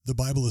The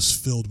Bible is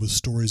filled with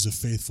stories of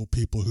faithful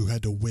people who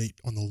had to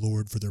wait on the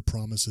Lord for their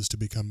promises to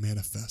become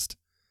manifest.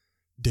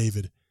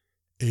 David,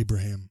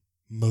 Abraham,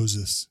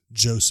 Moses,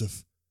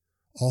 Joseph,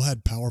 all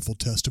had powerful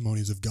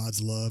testimonies of God's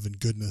love and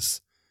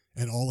goodness,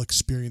 and all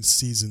experienced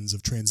seasons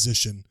of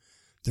transition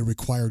that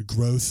required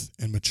growth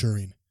and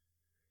maturing.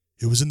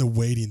 It was in the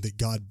waiting that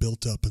God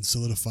built up and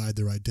solidified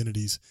their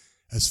identities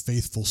as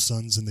faithful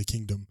sons in the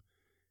kingdom.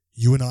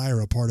 You and I are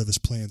a part of his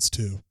plans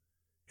too.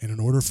 And in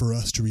order for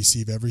us to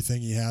receive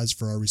everything he has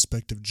for our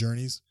respective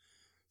journeys,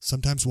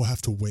 sometimes we'll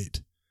have to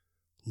wait.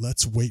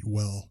 Let's wait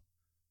well.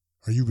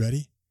 Are you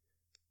ready?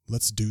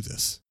 Let's do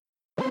this.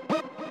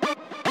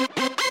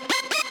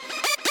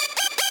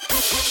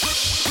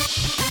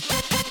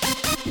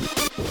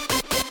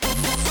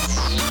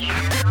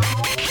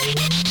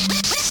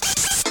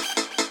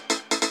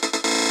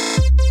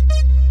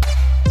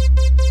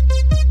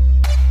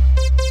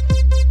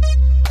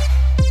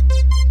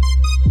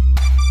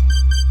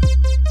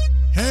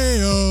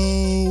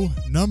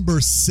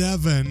 Number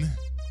 7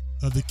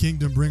 of the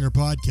Kingdom Bringer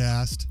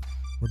podcast.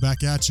 We're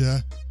back at you.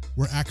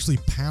 We're actually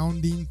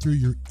pounding through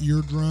your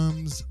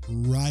eardrums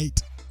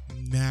right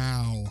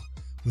now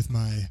with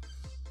my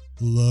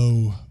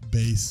low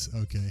bass.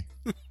 Okay.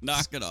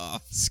 Knock it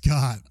off.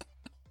 Scott,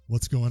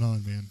 what's going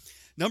on, man?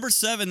 Number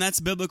 7,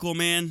 that's biblical,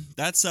 man.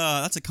 That's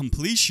a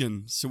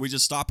completion. So we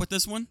just stop with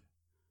this one?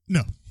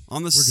 No.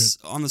 On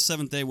the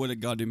seventh day, what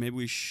did God do? Maybe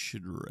we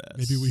should rest.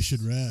 Maybe we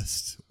should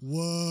rest.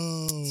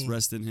 Whoa. Let's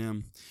rest in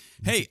him.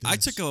 Hey, I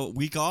took a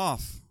week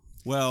off.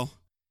 Well,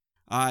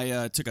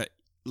 I took a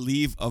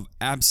leave of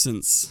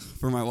absence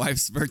for my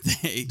wife's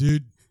birthday.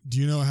 Dude, do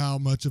you know how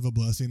much of a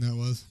blessing that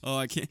was? Oh,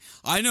 I can't.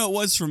 I know it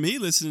was for me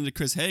listening to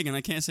Chris Hagan.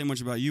 I can't say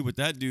much about you, but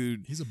that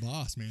dude, he's a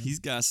boss, man. He's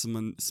got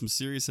some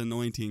serious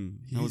anointing.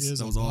 That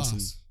was boss,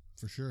 awesome.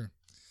 For sure.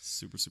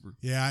 Super.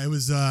 Yeah, it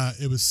was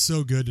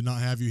so good to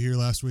not have you here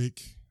last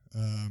week.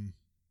 I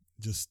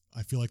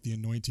feel like the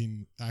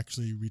anointing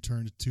actually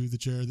returned to the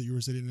chair that you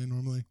were sitting in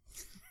normally.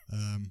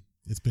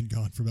 It's been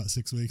gone for about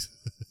 6 weeks.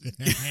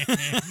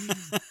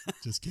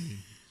 Just kidding.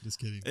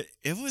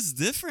 It was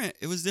different.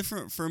 It was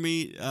different for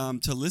me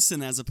to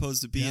listen as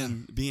opposed to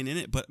being in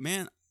it. But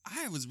man,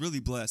 I was really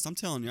blessed. I'm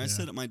telling you, I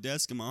sat at my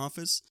desk in my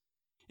office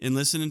and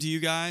listening to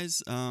you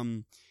guys.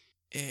 I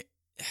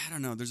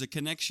don't know. There's a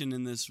connection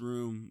in this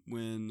room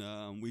when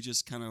we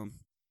just kind of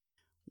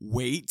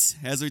wait,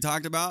 as we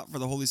talked about, for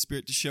the Holy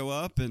Spirit to show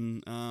up.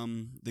 And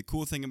the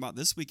cool thing about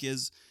this week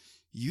is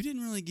you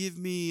didn't really give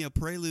me a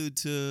prelude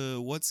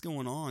to what's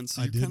going on,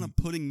 so you're kind of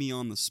putting me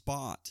on the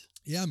spot.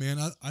 Yeah, man,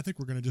 I think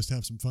we're going to just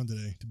have some fun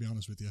today, to be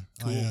honest with you.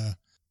 Cool. I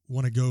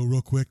want to go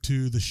real quick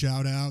to the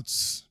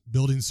shout-outs.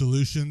 Building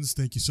Solutions,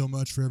 thank you so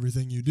much for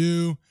everything you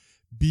do.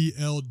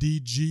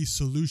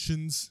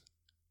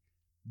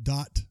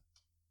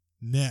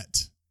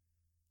 BLDGsolutions.net.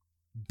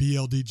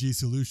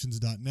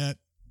 BLDGsolutions.net.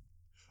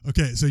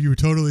 Okay, so you were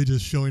totally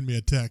just showing me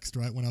a text,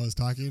 right, when I was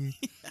talking?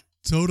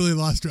 Totally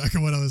lost track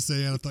of what I was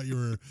saying. I thought you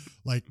were,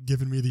 like,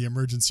 giving me the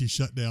emergency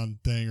shutdown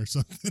thing or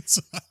something.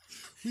 So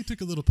we took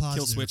a little pause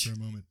Kill there switch. for a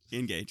moment.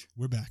 Engage.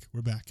 We're back.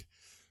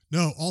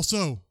 No,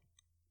 also,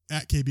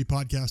 at KB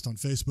Podcast on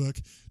Facebook.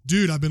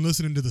 Dude, I've been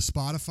listening to the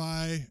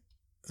Spotify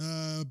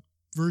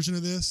version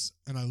of this,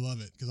 and I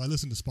love it because I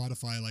listen to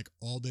Spotify, like,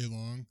 all day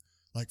long,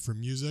 like, for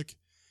music.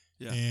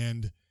 Yeah.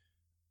 And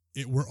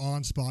we're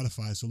on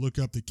Spotify, so look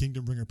up the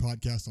Kingdom Bringer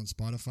podcast on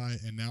Spotify,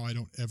 and now I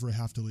don't ever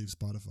have to leave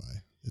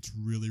Spotify. It's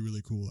really,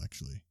 really cool,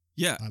 actually.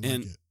 Yeah, I like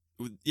it.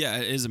 Yeah,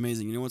 it is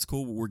amazing. You know what's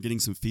cool? We're getting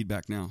some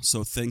feedback now,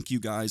 so thank you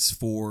guys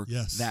for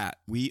that.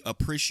 We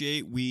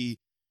appreciate. We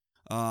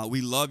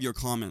love your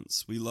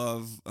comments. We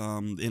love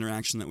the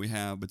interaction that we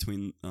have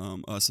between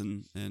us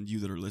and you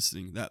that are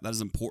listening. That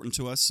is important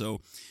to us. So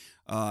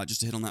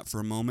just to hit on that for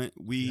a moment,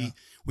 we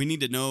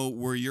need to know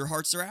where your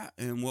hearts are at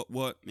and what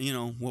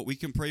we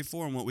can pray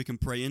for and what we can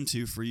pray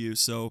into for you.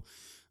 So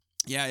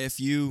yeah, if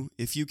you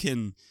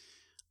can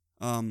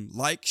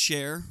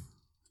share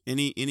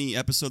any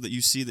episode that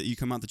you see that you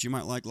come out that you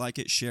might like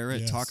it, share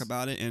it, talk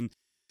about it, and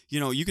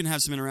you can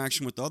have some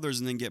interaction with others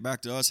and then get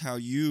back to us how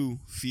you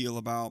feel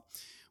about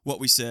what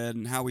we said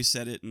and how we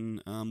said it,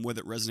 and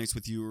whether it resonates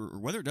with you or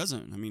whether it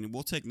doesn't. I mean,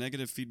 we'll take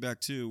negative feedback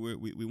too.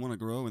 We want to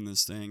grow in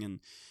this thing. And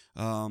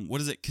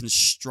what is it?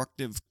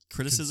 Constructive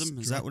criticism?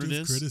 Is that what it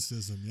is?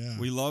 Criticism, yeah.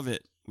 We love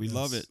it. We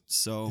love it.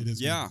 So,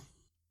 yeah.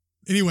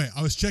 Good. Anyway,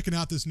 I was checking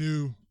out this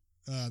new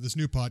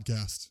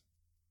podcast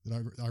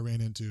that I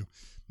ran into.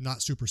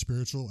 Not super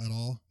spiritual at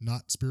all.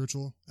 Not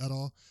spiritual at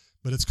all.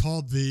 But it's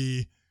called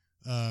the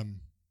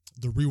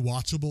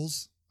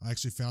Rewatchables. I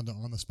actually found it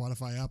on the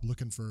Spotify app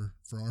looking for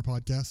our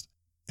podcast,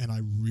 and I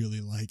really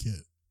like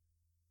it.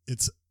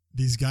 It's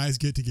these guys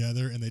get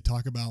together and they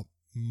talk about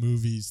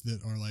movies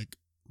that are like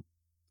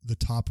the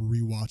top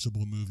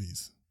rewatchable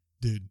movies.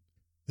 Dude,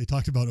 they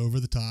talked about Over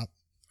the Top.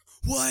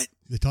 What?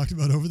 They talked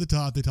about Over the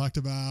Top. They talked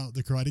about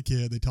The Karate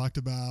Kid. They talked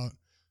about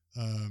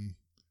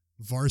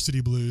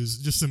Varsity Blues.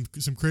 Just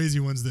some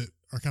crazy ones that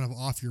are kind of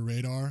off your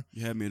radar.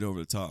 You had me at Over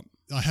the Top.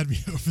 I had me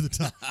over the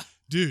top.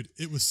 Dude,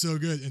 it was so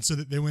good. And so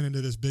that they went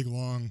into this big,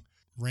 long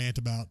rant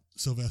about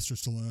Sylvester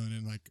Stallone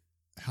and like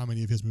how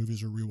many of his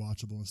movies are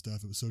rewatchable and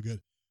stuff. It was so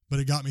good. But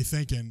it got me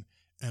thinking,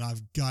 and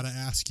I've got to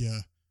ask you,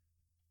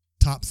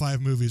 top 5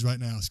 movies right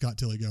now. Scott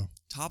Tilley, go.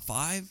 Top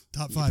 5?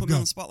 Top You 5, put go. me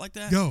on the spot like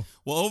that? Go.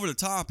 Well, Over the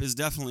Top is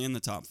definitely in the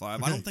top 5.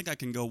 Okay. I don't think I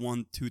can go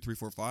 1, 2, 3,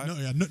 4, 5. No,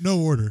 yeah, no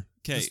order.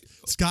 Okay.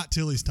 Just Scott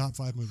Tilley's top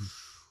 5 movies.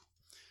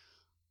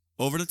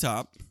 Over the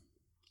Top.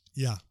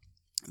 Yeah.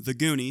 The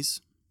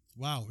Goonies.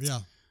 Wow,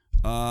 yeah.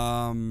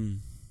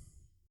 I'm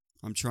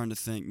trying to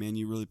think, man.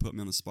 You really put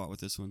me on the spot with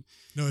this one.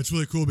 No, it's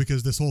really cool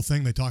because this whole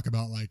thing they talk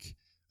about like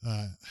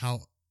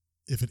how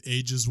if it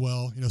ages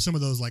well, you know, some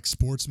of those like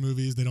sports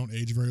movies, they don't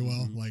age very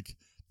well, like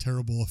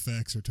terrible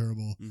effects or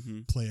terrible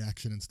play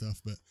action and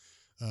stuff. But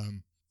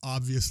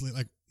obviously,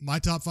 like my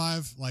top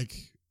 5, like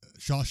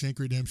Shawshank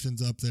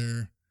Redemption's up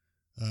there.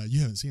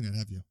 You haven't seen it,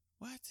 have you?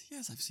 What?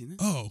 Yes, I've seen it.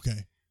 Oh, okay.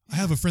 Yeah. I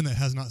have a friend that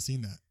has not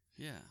seen that.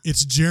 Yeah.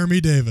 It's Jeremy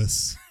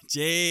Davis.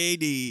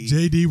 JD.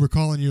 JD, we're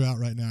calling you out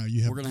right now.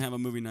 We're going to have a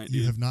movie night,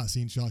 You have not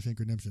seen Shawshank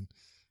Redemption.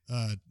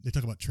 They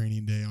talk about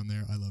Training Day on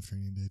there. I love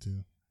Training Day,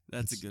 too.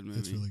 That's a good movie.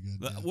 It's really good.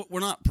 Yeah. We're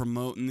not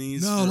promoting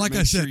these. No, like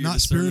I said,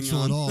 not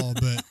spiritual at all,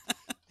 but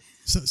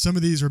some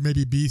of these are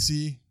maybe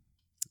BC.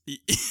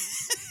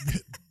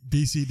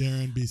 BC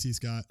Darren, BC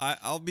Scott.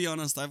 I'll be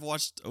honest, I've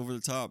watched Over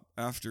the Top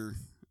after.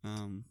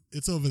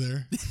 It's over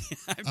there.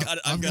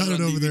 I've got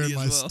it over there in DVD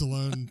my as well.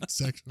 Stallone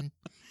section,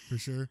 for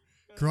sure.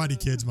 Karate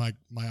Kid's my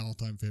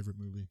all-time favorite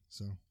movie.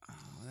 So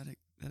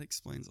that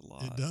explains a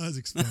lot. It does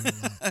explain a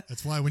lot.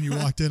 That's why when you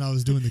walked in, I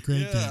was doing the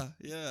crane camp.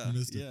 Yeah.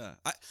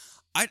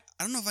 I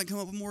don't know if I can come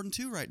up with more than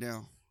 2 right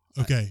now.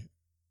 Okay,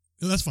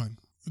 no, that's fine.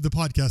 The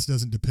podcast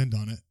doesn't depend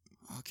on it.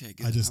 Okay,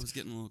 good. I was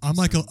getting a little.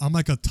 I'm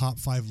like a top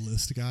 5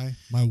 list guy.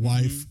 My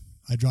wife,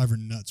 I drive her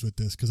nuts with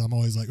this because I'm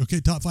always like, okay,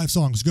 top 5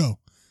 songs, go.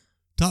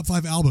 Top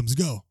 5 albums,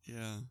 go.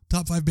 Yeah.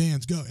 Top 5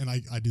 bands, go. And I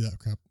do that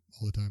crap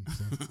all the time.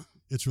 So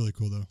it's really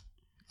cool though.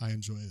 I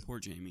enjoy it. Poor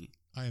Jamie.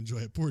 I enjoy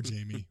it. Poor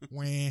Jamie.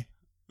 Wah.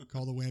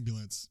 Call the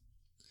ambulance.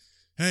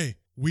 Hey,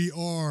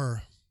 we're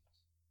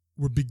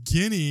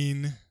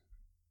beginning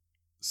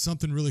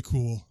something really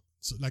cool.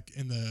 So like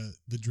in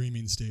the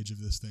dreaming stage of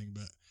this thing,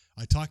 but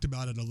I talked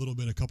about it a little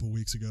bit a couple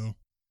weeks ago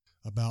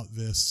about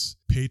this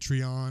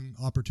Patreon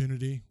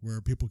opportunity where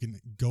people can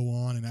go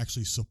on and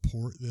actually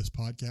support this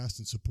podcast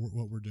and support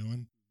what we're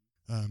doing.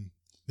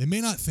 They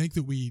may not think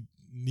that we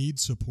need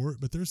support,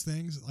 but there's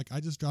things like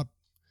I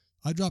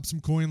dropped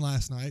some coin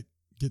last night,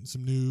 getting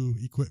some new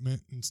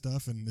equipment and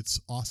stuff, and it's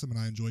awesome, and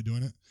I enjoy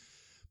doing it.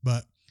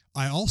 But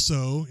I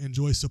also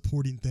enjoy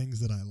supporting things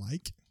that I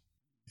like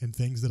and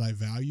things that I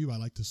value. I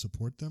like to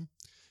support them.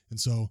 And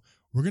so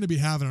we're going to be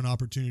having an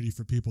opportunity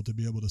for people to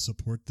be able to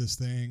support this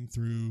thing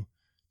through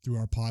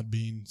our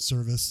Podbean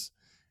service.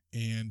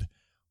 And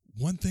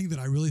one thing that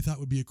I really thought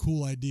would be a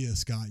cool idea,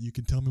 Scott, you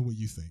can tell me what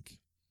you think.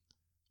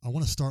 I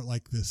want to start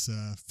like this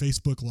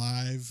Facebook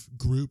Live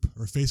group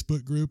or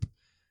Facebook group,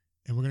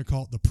 and we're going to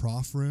call it the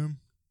Prof Room.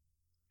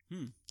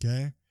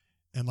 Okay?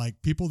 And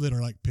like people that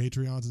are like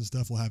Patreons and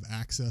stuff will have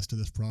access to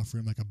this Prof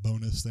Room, like a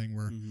bonus thing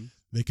where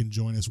they can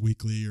join us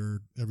weekly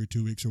or every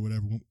 2 weeks or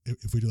whatever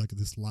if we do like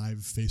this live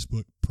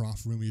Facebook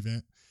Prof Room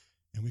event,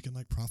 and we can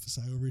like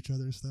prophesy over each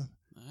other and stuff.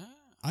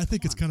 I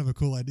think it's kind of a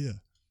cool idea.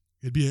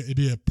 It'd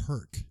be a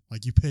perk.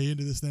 Like you pay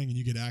into this thing and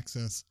you get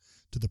access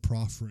to the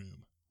Prof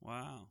Room.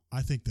 Wow.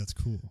 I think that's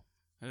cool.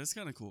 That is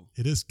kind of cool.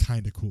 It is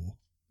kind of cool.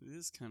 It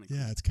is kind of cool.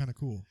 Yeah, it's kind of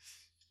cool.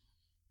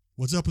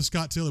 What's up with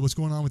Scott Tilley? What's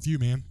going on with you,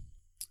 man?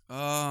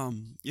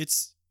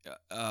 It's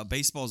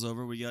baseball's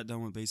over. We got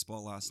done with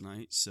baseball last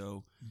night,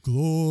 so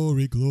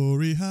glory,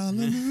 glory,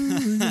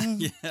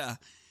 hallelujah.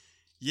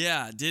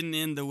 Yeah. Didn't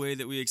end the way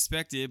that we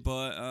expected,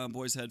 but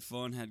boys had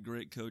fun, had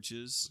great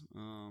coaches.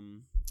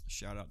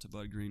 Shout out to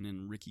Bud Green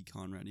and Ricky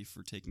Conradi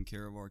for taking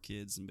care of our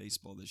kids in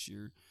baseball this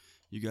year.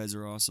 You guys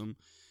are awesome.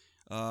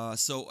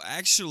 So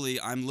actually,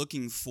 I'm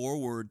looking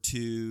forward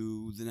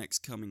to the next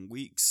coming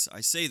weeks.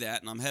 I say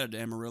that, and I'm headed to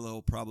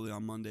Amarillo probably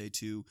on Monday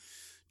to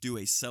do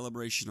a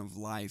celebration of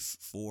life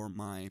for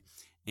my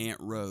Aunt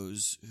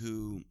Rose,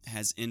 who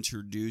has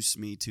introduced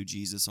me to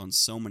Jesus on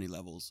so many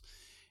levels.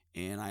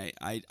 And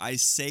I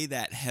say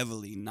that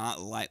heavily,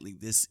 not lightly.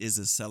 This is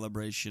a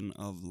celebration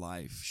of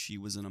life. She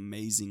was an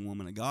amazing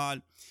woman of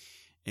God,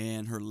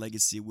 and her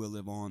legacy will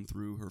live on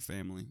through her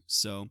family.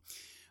 So,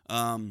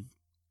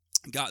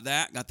 got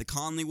the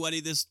Conley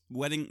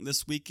wedding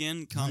this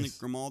weekend. Conley Nice.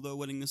 Grimaldo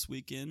wedding this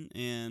weekend,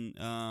 and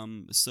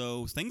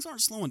so things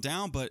aren't slowing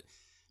down. But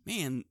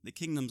man, the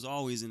kingdom's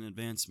always in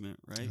advancement,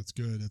 right? That's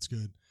good. That's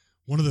good.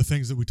 One of the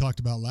things that we talked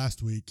about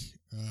last week,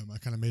 I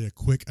kind of made a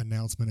quick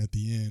announcement at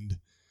the end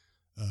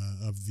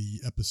of the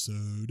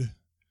episode,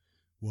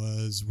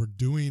 was we're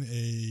doing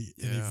an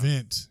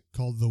event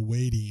called The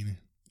Waiting.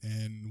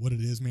 And what it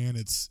is, man,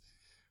 it's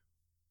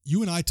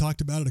you and I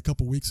talked about it a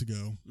couple weeks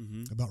ago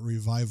about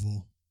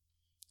revival.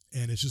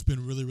 And it's just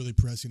been really, really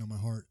pressing on my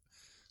heart.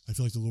 I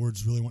feel like the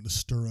Lord's really wanting to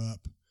stir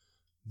up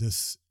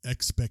this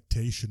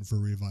expectation for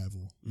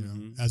revival, you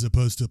know, as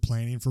opposed to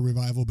planning for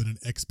revival, but an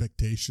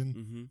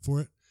expectation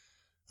for it.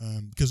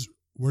 Because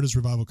where does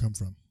revival come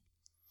from?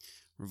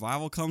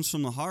 Revival comes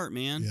from the heart,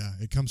 man. Yeah,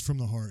 it comes from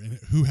the heart. And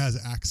who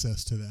has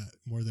access to that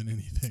more than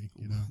anything,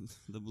 you know?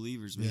 The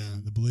believers, man.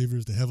 Yeah, the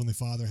believers, the Heavenly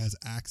Father has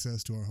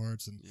access to our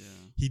hearts, and Yeah.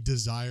 He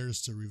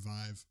desires to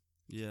revive.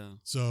 Yeah.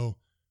 So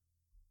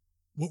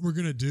what we're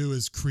going to do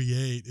is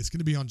it's going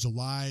to be on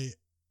July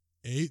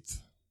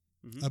 8th,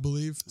 Mhm. I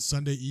believe,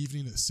 Sunday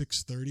evening at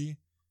 6:30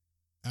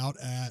 out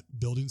at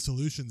Building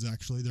Solutions.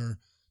 Actually, they're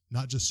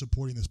not just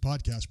supporting this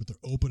podcast, but they're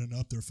opening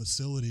up their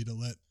facility to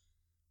let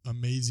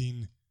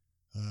amazing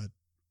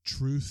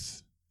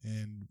truth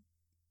and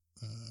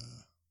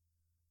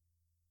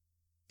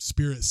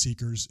spirit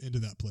seekers into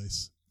that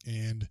place.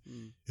 And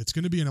it's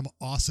going to be an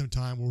awesome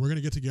time where we're going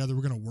to get together.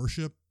 We're going to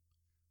worship.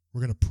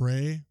 We're going to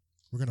pray.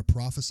 We're going to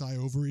prophesy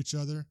over each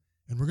other.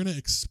 And we're going to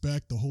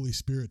expect the Holy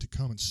Spirit to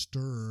come and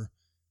stir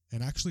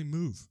and actually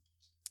move.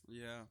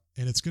 Yeah.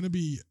 And it's going to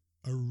be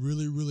a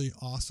really, really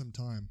awesome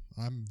time.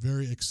 I'm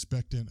very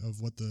expectant of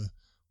what the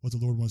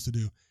Lord wants to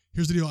do.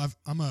 Here's the deal.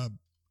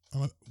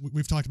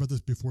 We've talked about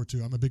this before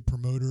too. I'm a big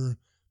promoter,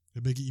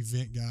 a big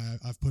event guy.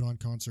 I've put on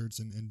concerts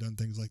and done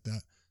things like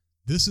that.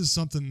 This is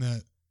something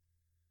that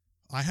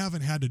I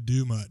haven't had to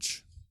do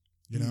much,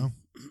 you know?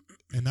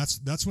 And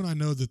that's when I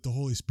know that the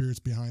Holy Spirit's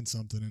behind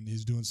something and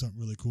He's doing something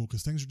really cool,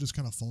 because things are just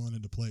kind of falling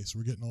into place.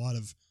 We're getting a lot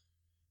of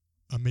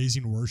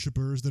amazing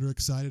worshipers that are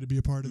excited to be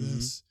a part of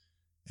this.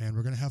 And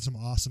we're going to have some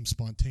awesome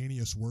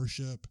spontaneous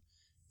worship.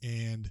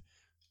 And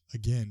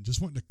again,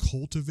 just wanting to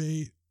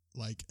cultivate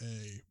like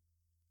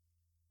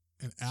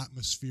an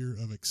atmosphere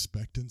of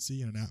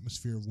expectancy and an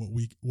atmosphere of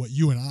what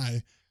you and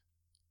I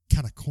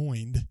kind of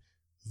coined,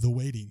 the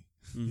waiting.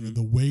 You know,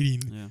 the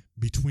waiting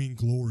between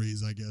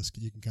glories, I guess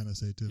you can kind of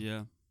say too.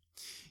 Yeah.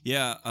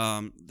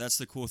 Yeah, that's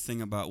the cool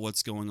thing about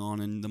what's going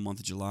on in the month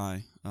of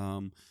July.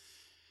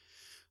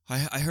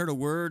 I heard a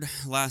word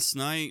last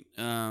night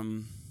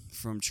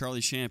from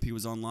Charlie Shamp. He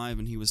was on live,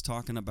 and he was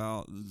talking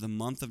about the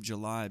month of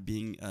July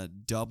being a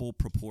double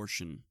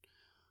proportion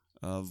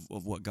of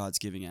what God's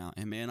giving out.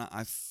 And, man,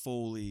 I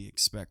fully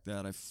expect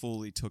that. I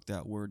fully took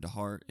that word to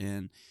heart.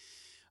 And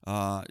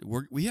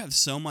we have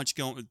so much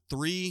going.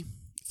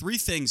 Three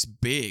things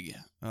big,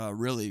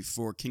 really,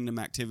 for Kingdom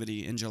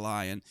activity in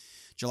July. And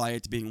July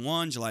 8th being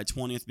one, July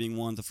 20th being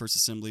one, the First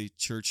Assembly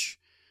Church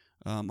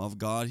of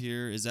God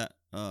here. Is that,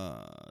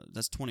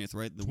 that's 20th,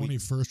 right? The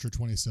 21st or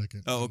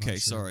 22nd. Oh, okay,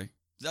 sorry.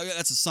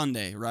 That's a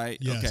Sunday, right?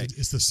 Yeah, okay.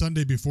 It's the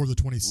Sunday before the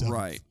 27th.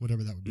 Right.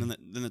 Whatever that would be. Then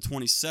the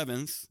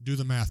 27th. Do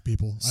the math,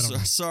 people. I don't know.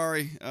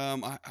 Sorry.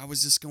 I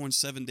was just going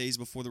 7 days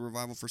before the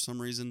revival for some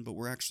reason, but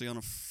we're actually on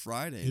a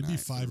Friday It'd be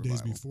night 5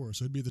 days before,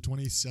 so it'd be the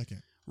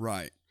 22nd.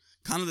 Right.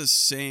 Kind of the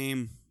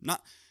same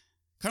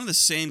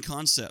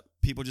concept.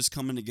 People just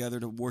coming together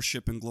to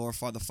worship and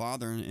glorify the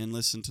Father and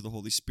listen to the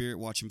Holy Spirit,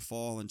 watch Him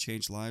fall and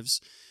change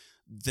lives.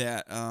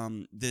 But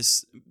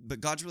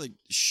God's really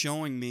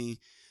showing me,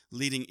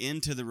 leading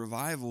into the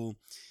revival,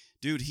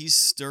 dude, He's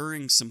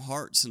stirring some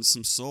hearts and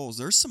some souls.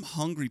 There's some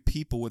hungry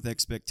people with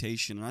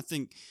expectation. And I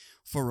think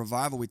for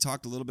revival, we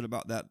talked a little bit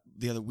about that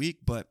the other week,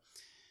 but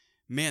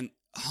man,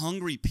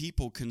 hungry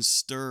people can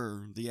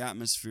stir the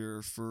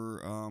atmosphere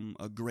for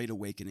a great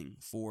awakening,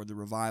 for the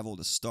revival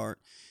to start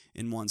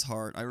in one's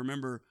heart. I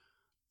remember,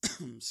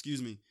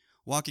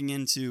 walking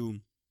into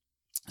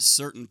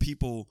certain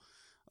people's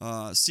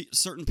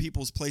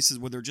places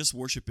where they're just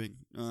worshiping,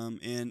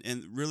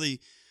 and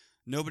really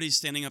nobody's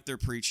standing up there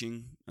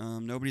preaching,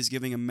 nobody's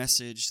giving a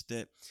message,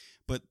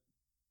 but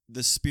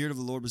the Spirit of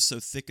the Lord was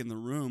so thick in the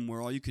room where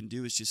all you can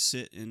do is just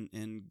sit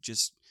and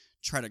just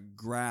try to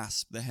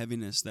grasp the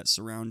heaviness that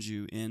surrounds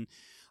you. And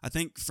I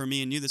think for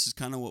me and you, this is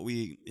kind of what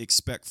we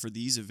expect for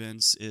these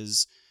events,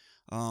 is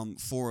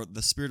for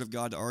the Spirit of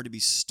God to already be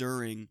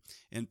stirring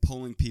and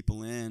pulling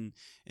people in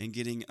and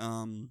getting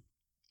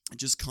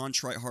just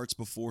contrite hearts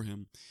before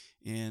Him.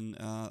 And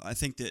I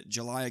think that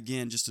July,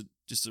 again, just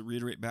to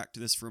reiterate back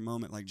to this for a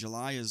moment, like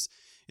July is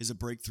a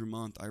breakthrough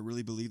month. I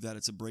really believe that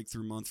it's a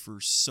breakthrough month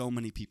for so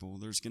many people.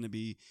 There's going to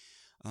be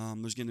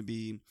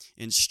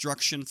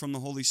instruction from the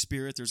Holy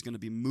Spirit. There's going to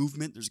be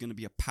movement. There's going to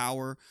be a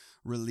power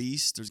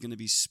release. There's going to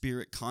be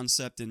spirit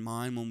concept in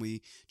mind when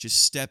we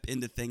just step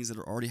into things that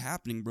are already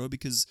happening, bro,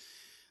 because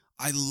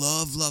I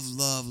love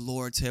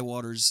Laura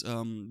Tailwater's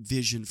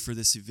vision for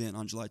this event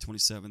on July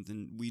 27th.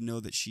 And we know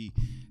that she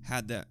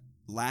had that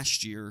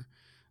last year,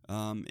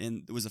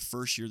 and it was the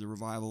first year of the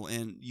revival.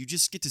 And you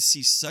just get to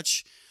see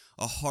such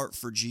a heart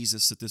for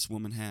Jesus that this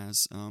woman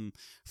has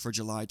for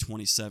July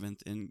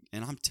 27th. And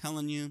I'm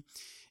telling you,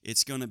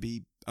 it's going to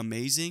be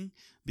amazing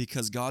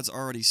because God's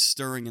already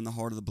stirring in the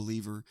heart of the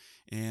believer.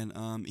 And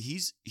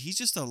he's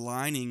just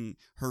aligning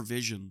her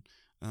vision.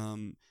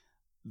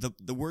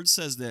 The word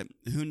says that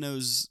who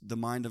knows the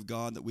mind of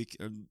God that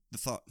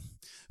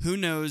who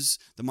knows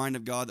the mind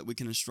of God that we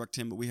can instruct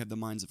Him, but we have the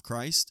minds of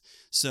Christ.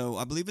 So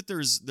I believe that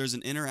there's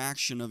an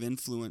interaction of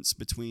influence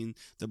between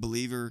the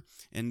believer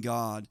and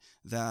God,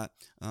 that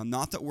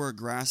not that we're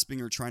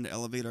grasping or trying to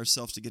elevate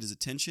ourselves to get His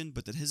attention,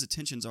 but that His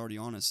attention's already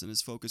on us and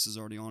His focus is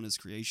already on His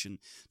creation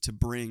to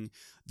bring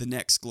the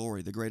next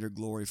glory, the greater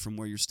glory from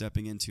where you're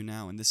stepping into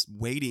now. And this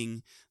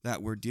waiting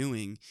that we're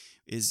doing,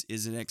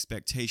 is an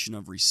expectation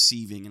of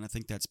receiving. And I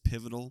think that's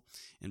pivotal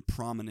and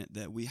prominent,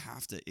 that we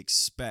have to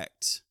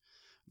expect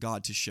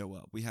God to show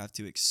up. We have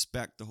to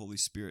expect the Holy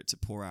Spirit to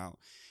pour out.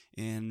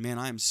 And man,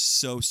 I am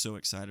so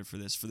excited for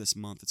this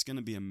month. It's going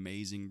to be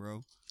amazing,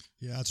 bro.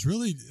 Yeah, it's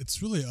really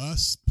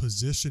us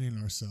positioning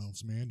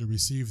ourselves, man, to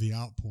receive the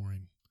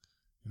outpouring.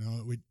 You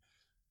know,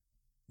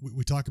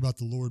 we talk about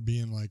the Lord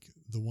being like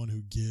the one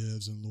who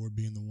gives, and Lord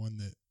being the one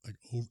that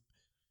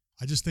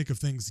I just think of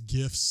things,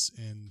 gifts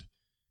and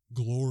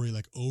glory,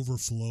 like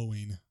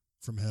overflowing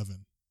from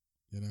heaven,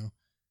 you know?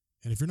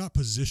 And if you're not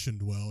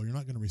positioned well, you're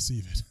not going to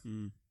receive it.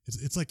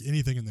 It's like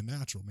anything in the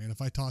natural, man.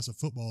 If I toss a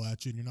football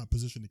at you and you're not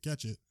positioned to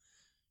catch it,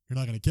 you're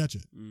not going to catch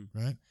it,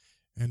 right?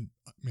 And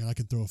man, I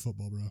can throw a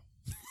football, bro.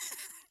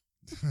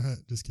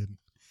 Just kidding.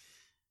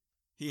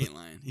 He ain't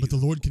lying. But the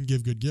Lord can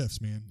give good gifts,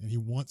 man, and He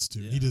wants to.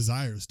 Yeah. He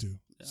desires to.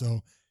 Yeah.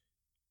 So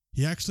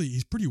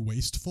he's pretty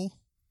wasteful,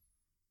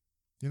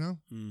 you know?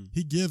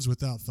 He gives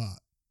without thought.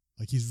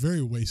 Like, He's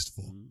very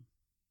wasteful.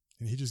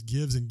 And He just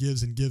gives and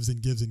gives and gives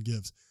and gives and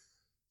gives.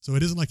 So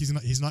it isn't like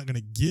He's not going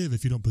to give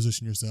if you don't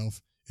position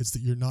yourself. It's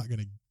that you're not going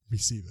to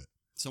receive it.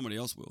 Somebody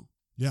else will.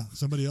 Yeah,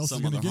 somebody else is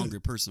going to get hungry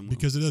it person will.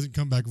 because it doesn't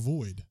come back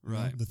void.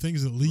 Right. You know? The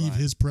things that leave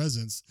His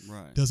presence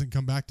doesn't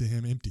come back to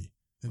Him empty.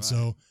 And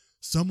so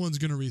someone's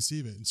going to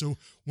receive it. And so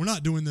we're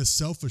not doing this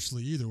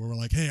selfishly either, where we're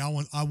like, hey, I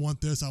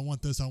want this, I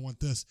want this, I want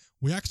this.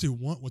 We actually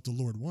want what the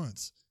Lord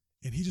wants.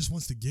 And He just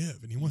wants to give,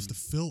 and He wants to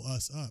fill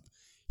us up.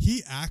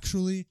 He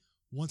actually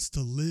wants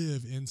to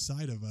live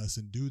inside of us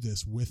and do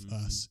this with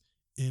us,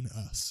 in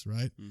us,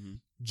 right?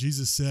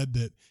 Jesus said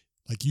that,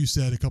 like you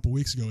said a couple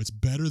weeks ago, it's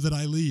better that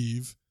I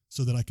leave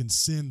so that I can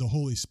send the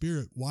Holy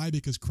Spirit. Why?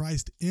 Because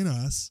Christ in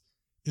us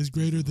is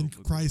greater than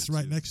Christ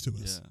right next to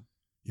us.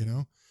 You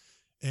know?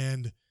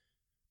 And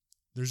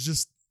there's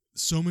just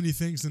so many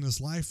things in this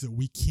life that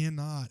we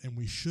cannot and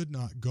we should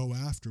not go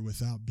after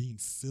without being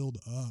filled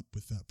up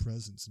with that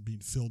presence and being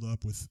filled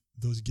up with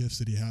those gifts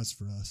that He has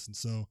for us. And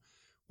so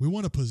we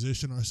want to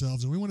position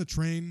ourselves, and we want to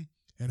train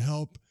and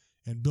help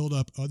and build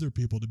up other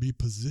people to be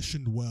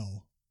positioned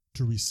well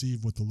to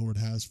receive what the Lord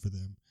has for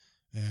them.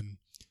 And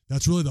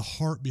that's really the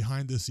heart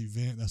behind this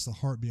event. That's the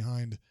heart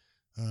behind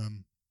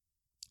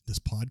this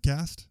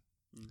podcast.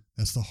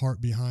 That's the heart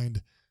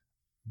behind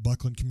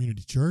Buckland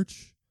Community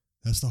Church.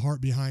 That's the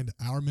heart behind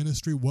our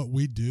ministry. What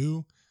we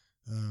do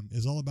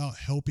is all about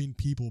helping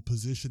people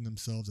position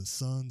themselves as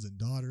sons and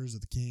daughters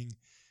of the King.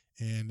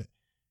 And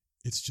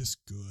it's just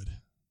good.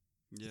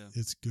 Yeah.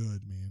 It's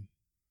good, man.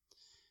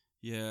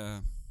 Yeah.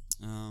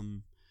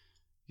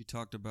 You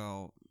talked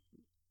about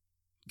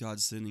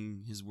God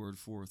sending His word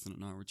forth and it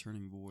not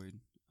returning void.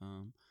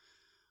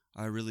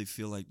 I really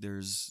feel like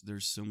there's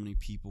so many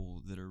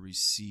people that are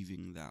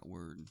receiving that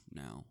word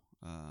now.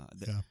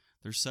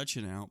 There's such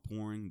an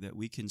outpouring that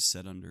we can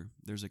set under.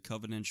 There's a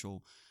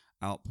covenantal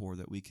outpour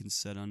that we can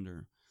set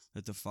under,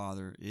 that the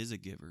Father is a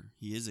giver.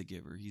 He is a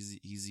giver.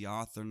 He's the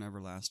author and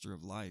everlaster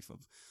of life,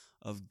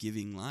 of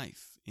giving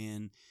life.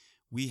 And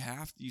we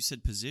have, you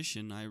said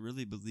position. I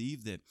really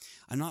believe that.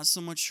 I'm not so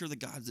much sure that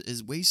God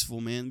is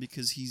wasteful, man,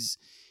 because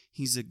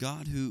He's a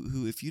God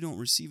who if you don't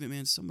receive it,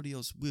 man, somebody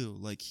else will.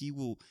 Like He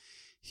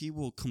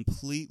will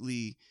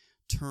completely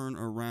turn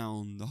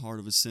around the heart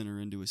of a sinner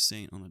into a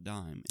saint on a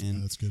dime.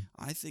 And that's good.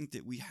 I think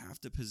that we have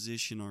to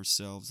position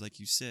ourselves, like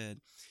you said,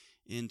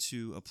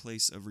 into a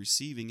place of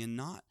receiving, and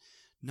not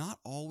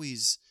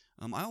always.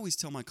 I always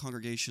tell my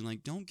congregation,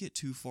 like, don't get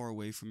too far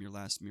away from your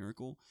last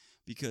miracle,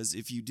 because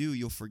if you do,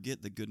 you'll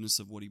forget the goodness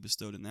of what He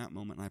bestowed in that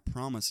moment. And I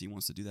promise He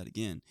wants to do that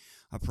again.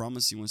 I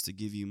promise He wants to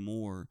give you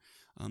more,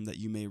 that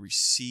you may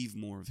receive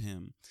more of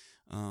Him.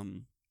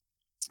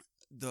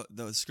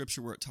 The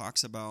scripture where it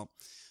talks about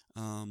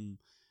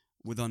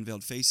with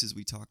unveiled faces,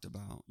 we talked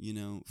about,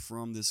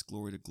 from this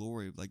glory to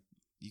glory. Like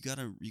you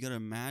gotta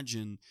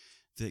imagine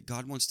that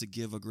God wants to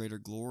give a greater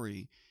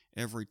glory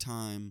every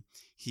time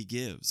He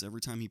gives, every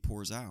time He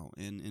pours out.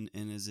 And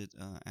is it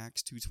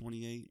Acts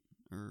 2:28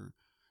 or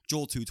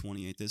Joel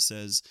 2:28 that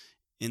says,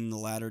 in the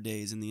latter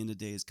days, in the end of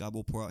days, God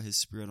will pour out His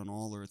Spirit on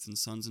all earth, and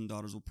sons and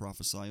daughters will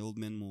prophesy, old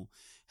men will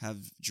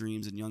have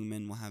dreams, and young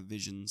men will have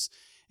visions.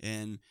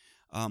 And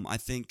I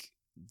think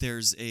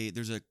there's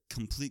a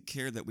complete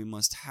care that we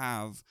must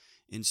have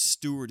in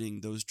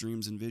stewarding those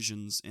dreams and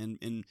visions. And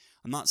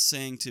I'm not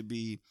saying to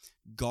be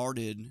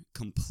guarded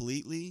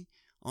completely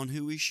on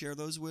who we share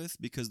those with,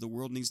 because the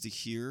world needs to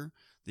hear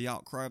the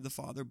outcry of the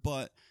Father,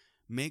 but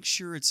make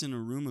sure it's in a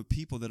room of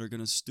people that are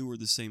going to steward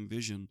the same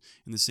vision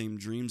and the same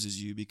dreams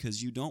as you,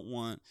 because you don't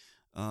want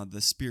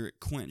the Spirit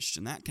quenched.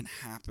 And that can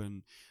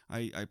happen.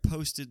 I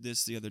posted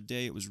this the other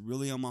day. It was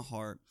really on my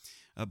heart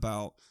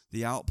about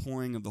the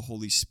outpouring of the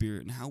Holy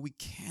Spirit and how we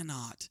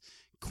cannot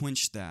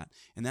quench that.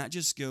 And that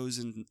just goes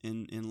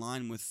in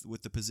line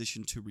with the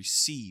position to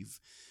receive,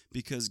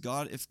 because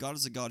if God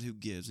is a God who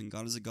gives and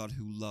God is a God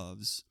who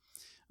loves,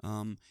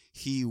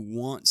 He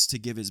wants to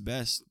give His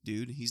best,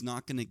 dude. He's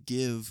not going to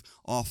give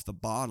off the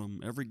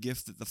bottom. Every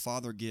gift that the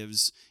Father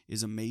gives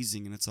is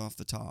amazing, and it's off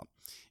the top.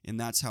 And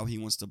that's how He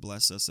wants to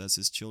bless us as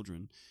His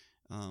children.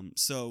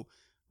 So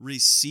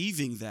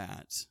receiving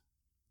that.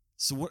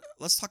 So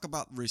let's talk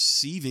about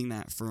receiving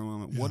that for a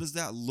moment. Yeah. What does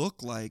that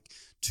look like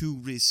to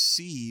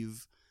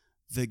receive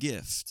the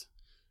gift?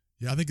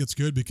 Yeah, I think it's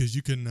good because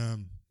you can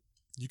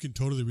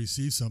totally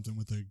receive something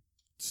with a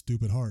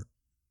stupid heart.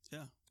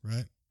 Yeah.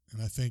 Right?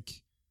 And I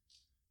think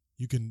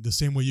you can, the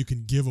same way you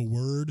can give a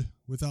word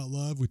without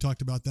love. We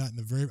talked about that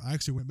I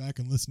actually went back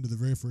and listened to the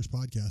very first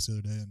podcast the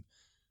other day,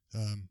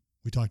 and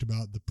we talked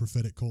about the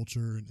prophetic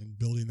culture and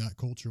building that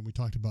culture, and we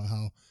talked about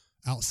how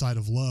outside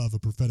of love, a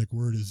prophetic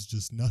word is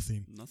just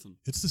nothing. Nothing.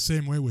 It's the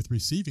same way with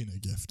receiving a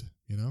gift,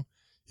 you know?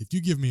 If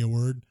you give me a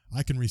word,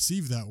 I can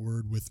receive that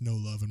word with no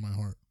love in my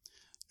heart,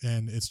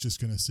 and it's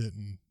just going to sit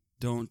and...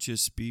 Don't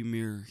just be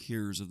mere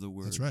hearers of the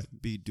word. That's right.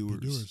 Be doers.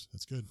 Be doers.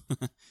 That's good.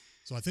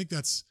 So I think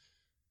that's...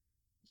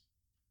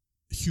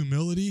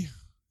 Humility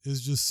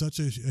is just such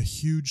a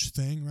huge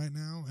thing right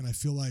now, and I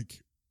feel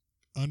like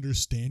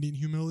understanding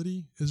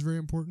humility is very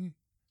important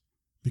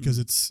because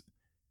it's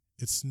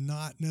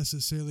not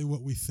necessarily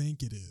what we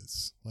think it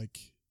is. Like,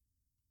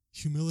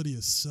 humility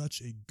is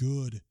such a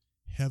good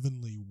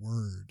heavenly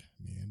word,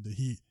 man, that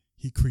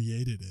he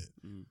created it.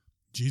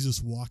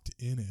 Jesus walked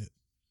in it,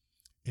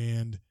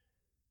 and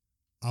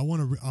I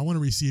want to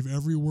receive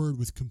every word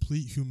with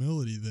complete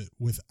humility, that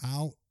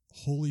without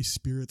Holy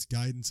Spirit's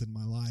guidance in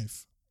my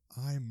life,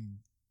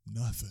 I'm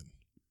nothing.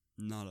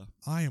 Nada.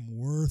 I am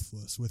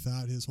worthless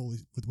without his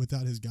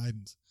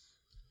guidance.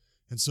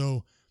 And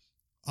so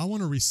I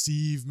want to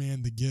receive,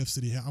 man, the gifts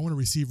that he has. I want to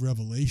receive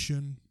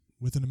revelation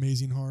with an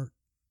amazing heart.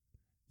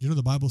 You know,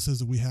 the Bible says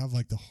that we have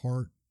like the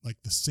heart, like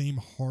the same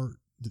heart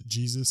that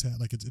Jesus had.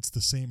 Like it's the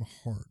same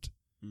heart,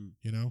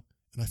 you know?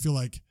 And I feel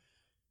like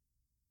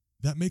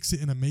that makes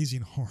it an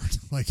amazing heart.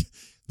 Like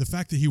the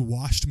fact that he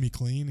washed me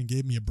clean and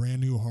gave me a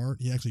brand new heart.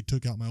 He actually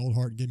took out my old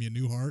heart and gave me a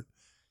new heart.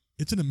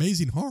 It's an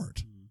amazing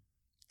heart.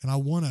 And I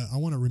want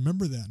to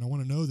remember that. And I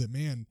want to know that,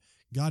 man,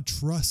 God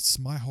trusts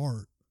my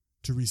heart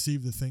to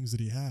receive the things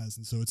that he has.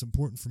 And so it's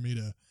important for me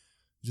to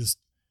just,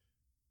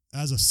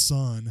 as a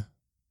son,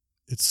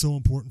 it's so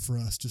important for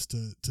us just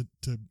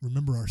to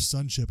remember our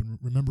sonship and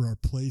remember our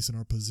place and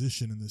our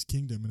position in this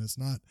kingdom. And it's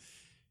not,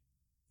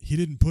 he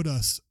didn't put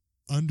us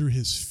under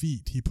his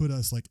feet. He put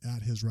us like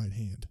at his right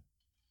hand.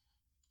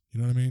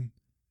 You know what I mean?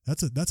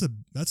 That's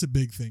a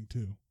big thing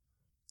too.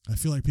 I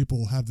feel like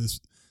people have this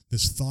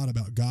thought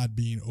about God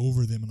being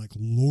over them and like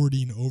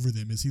lording over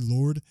them. Is he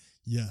Lord?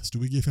 Yes. Do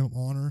we give him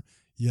honor?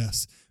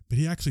 Yes. But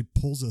he actually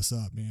pulls us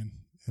up, man,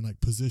 and like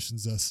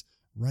positions us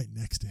right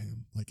next to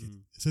him. Like it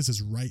says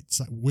his right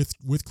side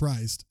with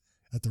Christ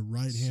at the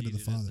right hand of the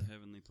Father. At the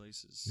heavenly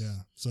places.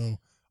 Yeah. So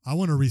I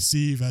want to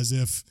receive as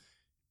if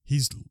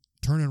he's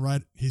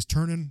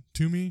turning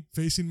to me,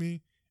 facing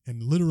me,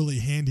 and literally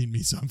handing me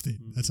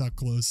something. That's how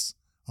close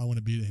I want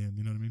to be to him.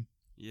 You know what I mean?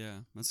 Yeah,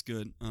 that's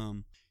good.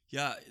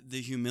 Yeah, the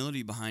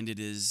humility behind it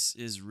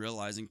is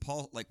realizing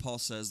Paul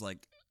says,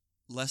 like,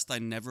 lest I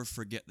never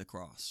forget the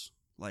cross.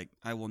 Like,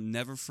 I will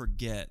never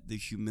forget the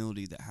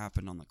humility that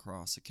happened on the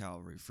cross at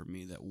Calvary for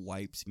me, that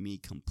wiped me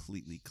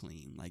completely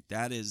clean. Like,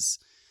 that is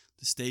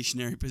the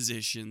stationary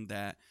position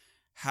that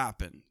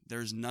happened.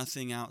 There's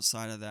nothing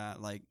outside of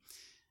that. Like,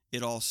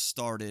 it all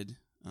started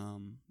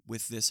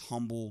with this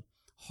humble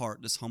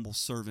heart, this humble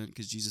servant,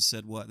 because Jesus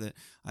said what? That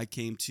I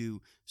came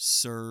to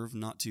serve,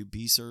 not to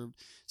be served.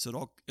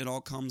 So it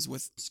all comes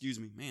with, excuse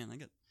me, man, I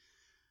got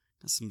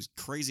some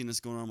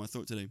craziness going on in my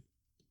throat today.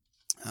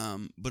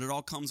 But it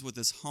all comes with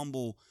this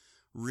humble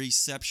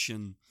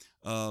reception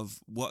of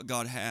what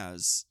God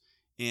has.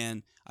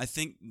 And I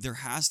think there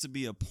has to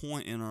be a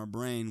point in our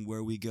brain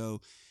where we go,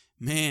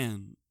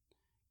 man,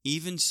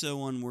 even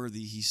so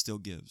unworthy, he still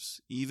gives.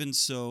 Even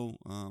so,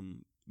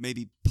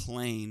 maybe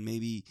plain,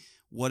 maybe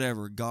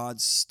whatever, God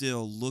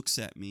still looks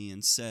at me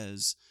and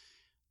says,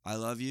 I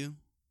love you.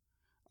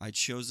 I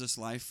chose this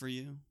life for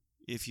you.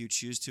 If you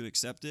choose to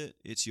accept it,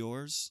 it's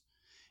yours.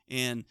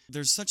 And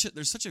there's such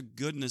a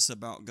goodness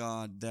about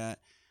God that,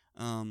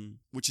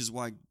 which is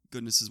why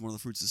goodness is one of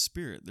the fruits of the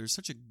Spirit. There's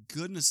such a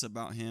goodness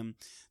about him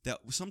that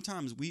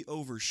sometimes we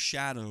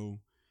overshadow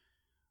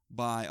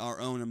by our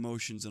own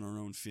emotions and our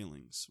own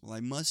feelings. Well, I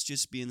must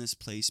just be in this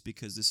place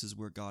because this is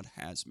where God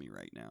has me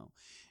right now.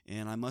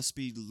 And I must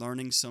be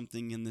learning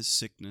something in this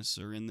sickness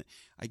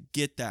I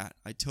get that.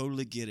 I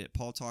totally get it.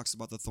 Paul talks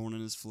about the thorn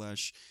in his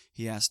flesh.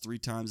 He asked 3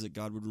 times that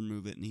God would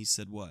remove it. And he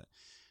said what?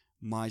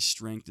 My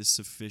strength is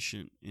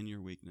sufficient in your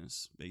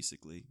weakness,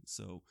 basically.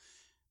 So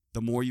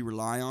the more you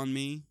rely on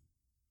me,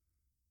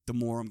 the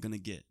more I'm going to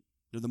get.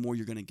 Or the more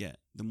you're going to get.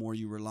 The more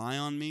you rely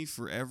on me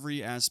for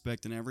every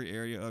aspect and every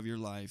area of your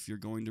life, you're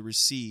going to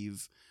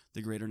receive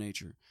the greater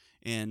nature.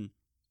 And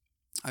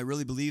I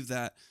really believe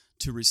that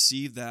to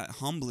receive that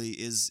humbly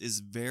it's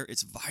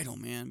vital,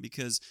 man,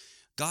 because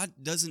God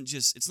doesn't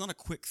just, it's not a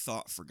quick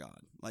thought for God.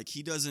 Like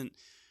he doesn't,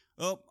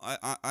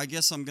 I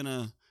guess I'm going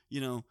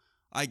to,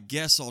 I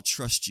guess I'll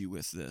trust you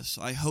with this.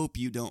 I hope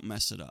you don't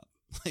mess it up.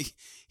 Like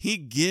he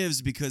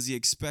gives because he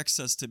expects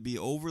us to be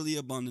overly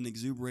abundant,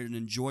 exuberant, and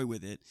enjoy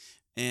with it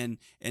and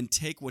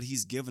take what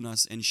he's given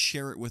us and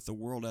share it with the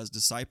world as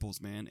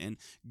disciples, man, and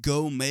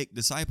go make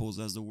disciples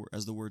as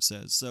the word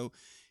says. So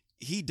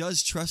he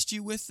does trust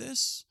you with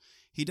this.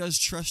 He does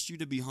trust you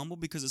to be humble,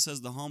 because it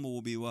says the humble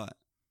will be what?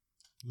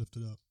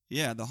 Lifted up.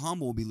 Yeah, the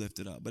humble will be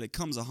lifted up, but it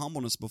comes a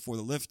humbleness before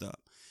the lift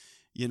up.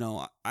 You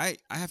know, I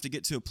have to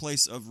get to a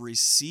place of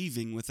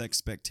receiving with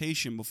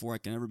expectation before I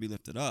can ever be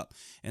lifted up.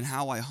 And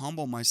how I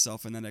humble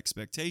myself in that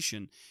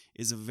expectation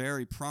is a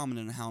very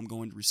prominent in how I'm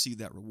going to receive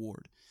that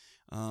reward.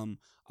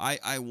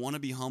 I want to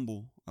be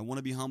humble. I want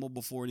to be humble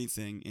before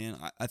anything. And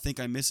I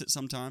think I miss it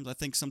sometimes. I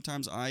think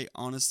sometimes I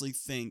honestly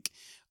think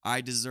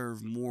I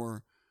deserve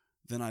more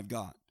than I've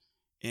got.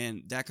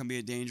 And that can be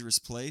a dangerous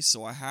place.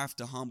 So I have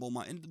to humble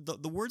and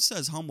the word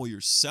says humble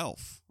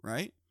yourself,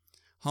 right?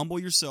 Humble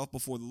yourself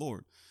before the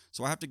Lord.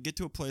 So I have to get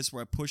to a place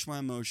where I push my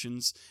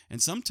emotions and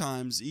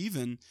sometimes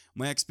even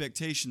my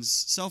expectations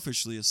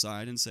selfishly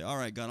aside and say, all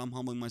right, God, I'm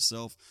humbling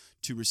myself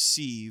to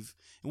receive.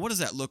 And what does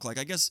that look like?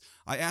 I guess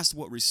I asked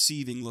what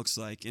receiving looks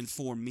like. And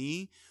for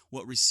me,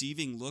 what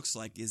receiving looks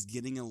like is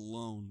getting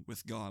alone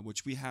with God,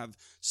 which we have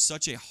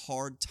such a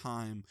hard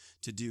time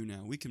to do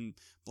now. We can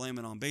blame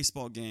it on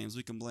baseball games.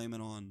 We can blame it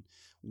on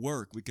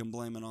work. We can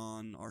blame it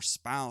on our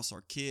spouse,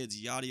 our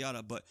kids, yada,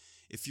 yada. But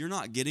if you're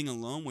not getting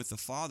alone with the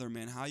Father,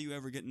 man, how you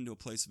ever get into a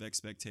place of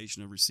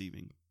expectation of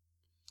receiving?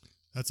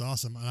 That's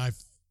awesome. And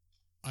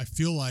I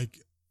feel like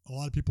a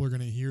lot of people are going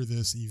to hear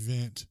this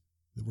event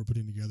that we're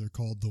putting together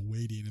called The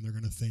Waiting, and they're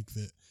going to think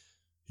that,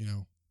 you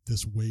know,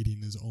 this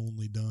waiting is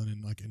only done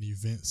in like an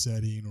event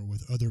setting or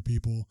with other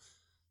people.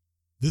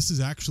 This is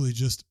actually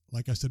just,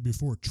 like I said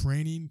before,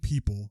 training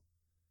people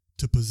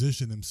to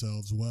position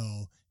themselves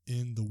well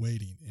in the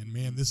waiting. And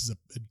man, this is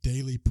a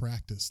daily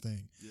practice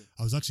thing. Yeah.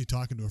 I was actually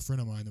talking to a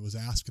friend of mine that was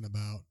asking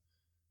about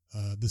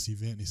this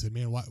event. And he said,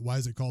 man, why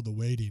is it called The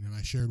Waiting? And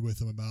I shared with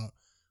him about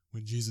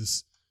when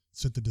Jesus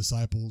sent the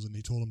disciples and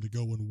he told them to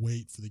go and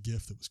wait for the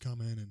gift that was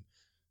coming, and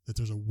that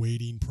there's a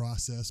waiting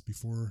process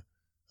before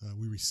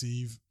we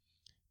receive.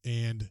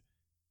 And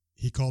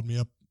he called me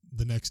up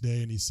the next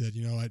day and he said,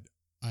 you know, I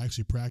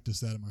actually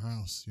practiced that at my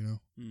house, you know.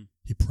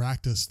 He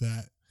practiced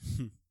that.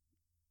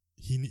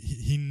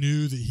 He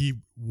knew that he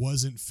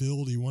wasn't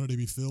filled. He wanted to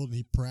be filled, and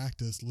he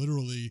practiced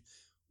literally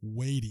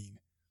waiting.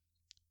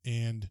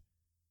 And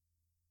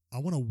I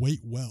want to wait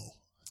well.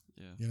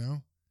 Yeah. You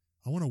know,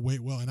 I want to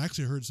wait well. And I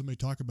actually heard somebody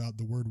talk about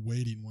the word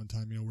waiting one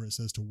time, you know, where it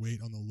says to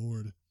wait on the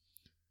Lord.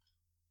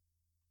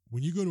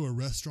 When you go to a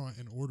restaurant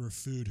and order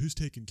food, who's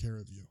taking care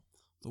of you?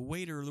 The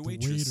waiter or the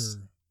waitress. The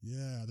waiter.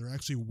 Yeah, they're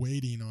actually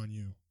waiting on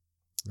you,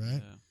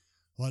 right? Yeah.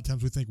 A lot of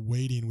times we think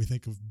waiting, we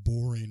think of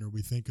boring, or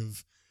we think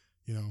of,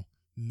 you know,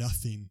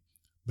 nothing.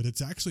 But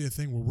it's actually a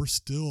thing where we're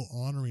still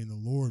honoring the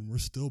Lord, and we're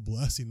still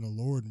blessing the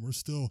Lord, and we're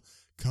still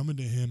coming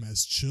to him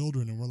as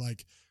children, and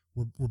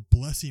we're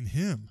blessing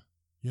him,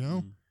 you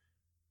know?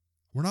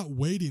 We're not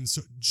waiting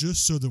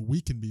just so that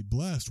we can be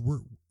blessed.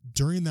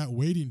 During that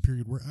waiting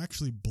period, we're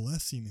actually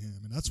blessing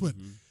him. And that's what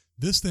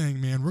this thing,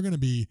 man, we're going to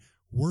be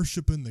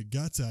worshiping the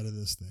guts out of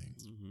this thing.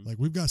 Like,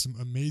 we've got some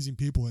amazing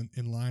people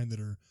in line that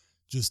are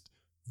just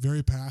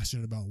very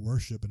passionate about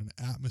worship and an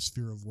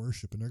atmosphere of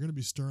worship. And they're going to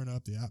be stirring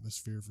up the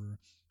atmosphere for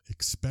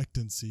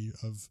expectancy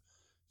of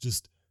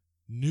just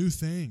new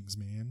things,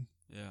 man.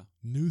 Yeah.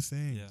 New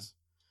things. Yeah.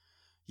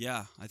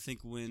 Yeah, I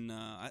think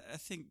I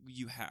think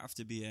you have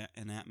to be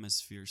an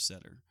atmosphere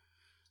setter,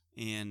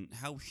 and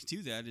how we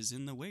do that is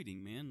in the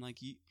waiting, man. Like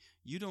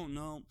you don't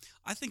know.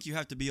 I think you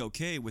have to be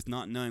okay with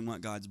not knowing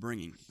what God's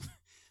bringing.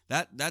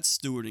 That's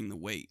stewarding the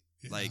wait.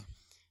 Yeah. Like,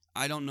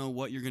 I don't know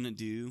what you're gonna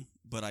do,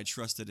 but I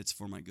trust that it's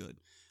for my good.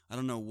 I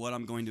don't know what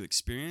I'm going to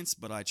experience,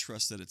 but I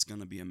trust that it's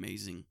gonna be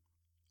amazing.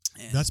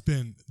 And that's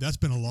been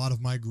a lot of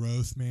my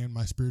growth, man.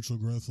 My spiritual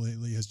growth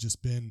lately has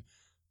just been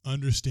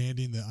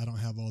understanding that I don't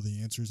have all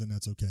the answers, and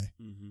that's okay.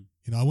 You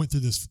know, I went through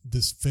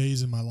this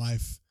phase in my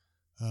life.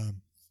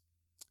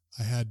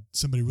 I had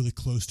somebody really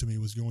close to me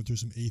was going through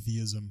some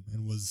atheism,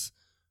 and was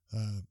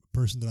a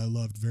person that I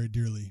loved very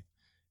dearly,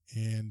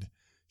 and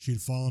she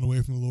had fallen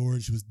away from the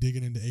Lord. She was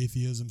digging into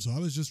atheism, so I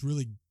was just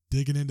really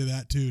digging into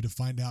that too, to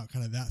find out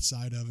kind of that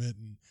side of it.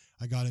 And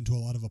I got into a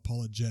lot of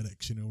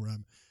apologetics, you know, where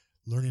I'm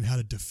learning how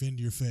to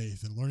defend your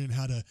faith and learning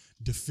how to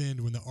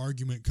defend when the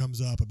argument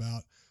comes up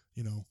about,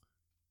 you know,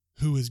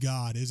 who is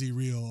God? Is he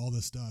real? All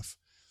this stuff.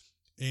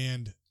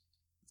 And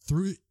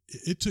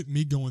it took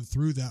me going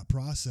through that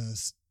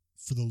process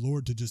for the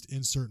Lord to just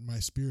insert in my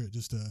spirit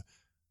just a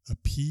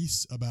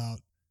peace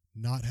about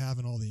not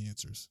having all the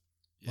answers.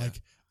 Yeah.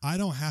 Like, I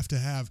don't have to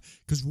have,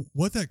 because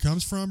what that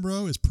comes from,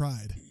 bro, is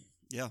pride.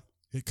 Yeah.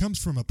 It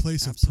comes from a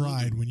place Absolutely. Of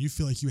pride when you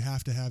feel like you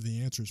have to have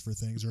the answers for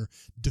things, or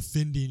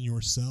defending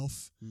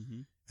yourself.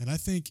 And I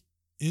think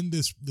in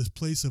this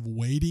place of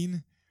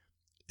waiting,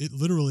 it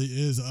literally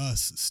is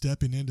us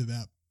stepping into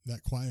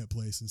that quiet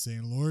place and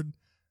saying, Lord,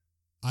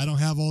 I don't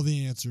have all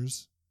the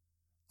answers.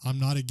 I'm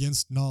not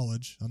against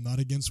knowledge. I'm not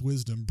against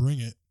wisdom. Bring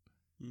it.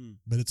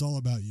 But it's all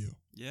about you.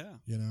 Yeah.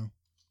 You know?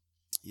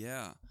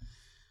 Yeah.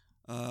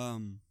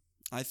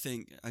 I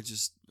think I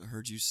just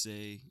heard you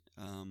say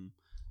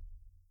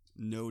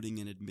noting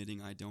and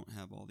admitting I don't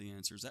have all the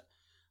answers.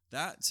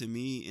 That to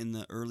me in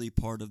the early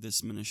part of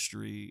this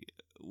ministry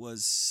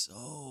was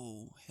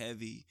so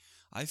heavy.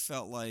 I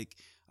felt like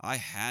I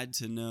had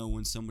to know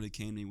when somebody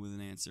came to me with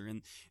an answer.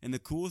 And the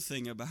cool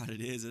thing about it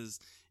is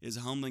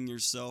humbling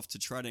yourself to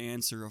try to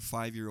answer a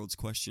 5-year-old's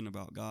question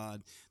about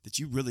God that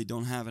you really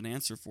don't have an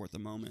answer for at the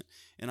moment.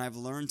 And I've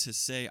learned to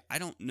say, I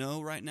don't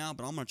know right now,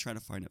 but I'm going to try to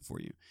find it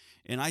for you.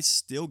 And I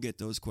still get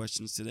those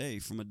questions today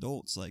from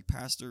adults like,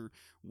 Pastor,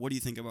 what do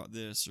you think about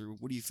this? Or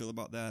what do you feel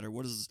about that? Or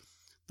what does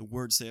the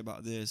word say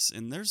about this?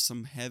 And there's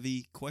some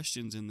heavy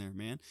questions in there,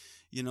 man.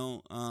 You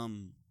know,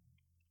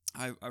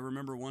 I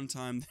remember one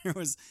time there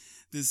was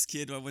this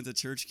kid who I went to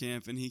church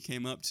camp, and he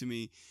came up to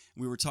me.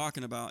 We were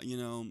talking about, you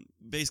know,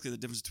 basically the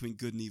difference between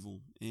good and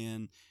evil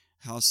and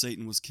how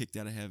Satan was kicked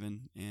out of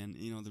heaven. And,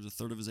 you know, there's a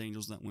third of his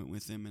angels that went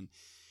with him. And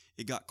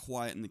it got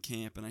quiet in the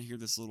camp, and I hear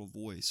this little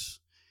voice.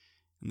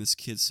 And this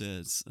kid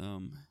says,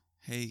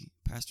 hey,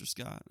 Pastor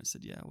Scott. I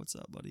said, yeah, what's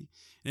up, buddy?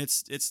 And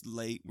it's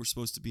late. We're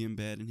supposed to be in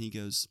bed. And he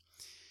goes,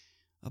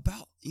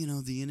 about, you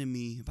know, the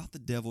enemy, about the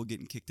devil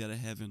getting kicked out of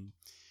heaven.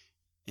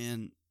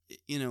 And,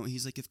 you know,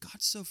 he's like, if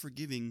God's so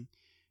forgiving,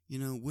 you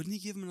know, wouldn't he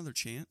give him another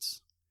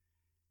chance?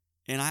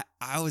 And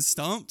I was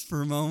stumped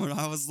for a moment.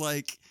 I was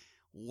like,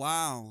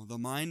 wow, the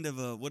mind of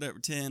a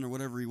 10 or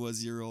whatever he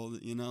was year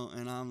old, you know?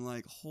 And I'm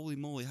like, holy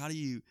moly, how do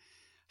you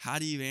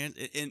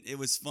answer? And it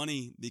was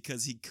funny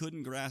because he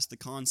couldn't grasp the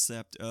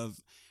concept of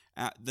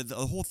the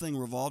whole thing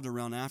revolved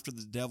around after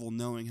the devil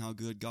knowing how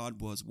good God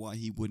was, why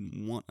he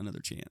wouldn't want another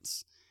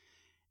chance.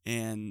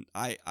 And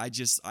I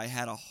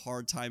had a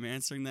hard time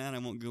answering that. I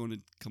won't go into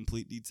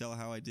complete detail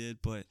how I did,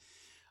 but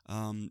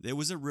it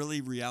was a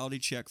really reality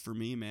check for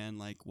me, man.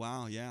 Like,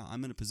 wow, yeah,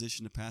 I'm in a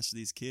position to pastor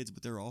these kids,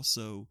 but they're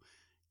also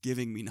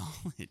giving me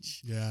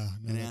knowledge,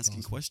 and asking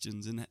awesome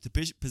questions, and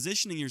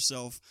positioning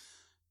yourself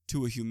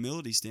to a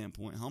humility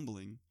standpoint,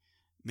 humbling.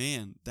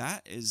 Man,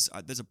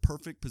 that's a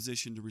perfect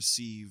position to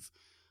receive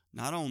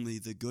not only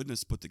the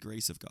goodness but the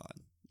grace of God.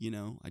 You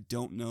know, I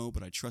don't know,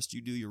 but I trust you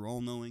do. You're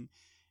all knowing.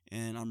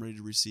 And I'm ready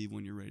to receive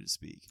when you're ready to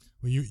speak.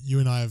 Well, you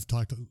and I have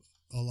talked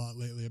a lot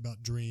lately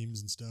about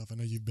dreams and stuff. I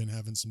know you've been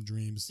having some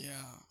dreams.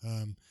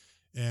 Yeah.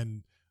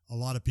 And a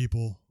lot of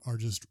people are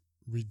just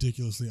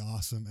ridiculously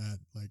awesome at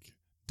like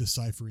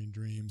deciphering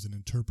dreams and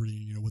interpreting,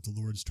 you know, what the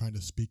Lord's trying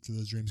to speak through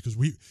those dreams. Because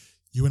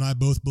you and I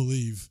both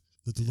believe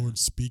that the Lord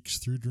speaks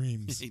through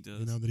dreams. He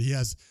does. You know, that he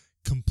has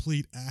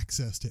complete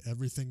access to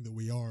everything that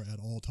we are at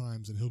all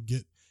times, and he'll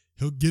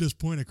get his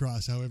point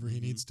across however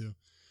he needs to.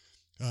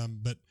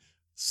 But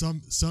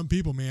some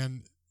people,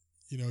 man,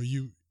 you know,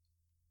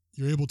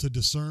 you're able to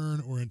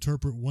discern or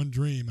interpret one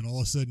dream, and all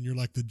of a sudden you're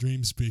like the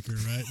dream speaker,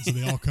 right? So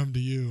they all come to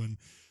you,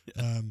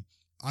 and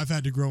I've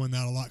had to grow in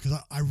that a lot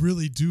because I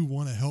really do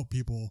want to help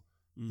people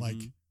like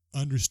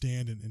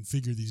understand and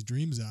figure these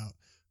dreams out.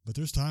 But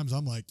there's times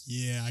I'm like,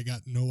 yeah, I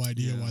got no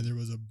idea why there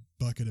was a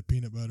bucket of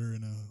peanut butter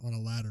on a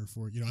ladder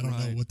for, you know, I don't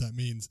know what that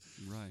means.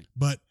 Right.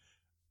 But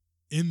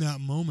in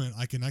that moment,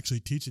 I can actually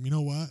teach them, you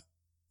know what?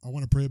 I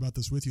want to pray about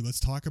this with you. Let's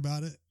talk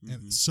about it.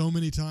 And so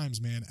many times,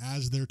 man,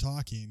 as they're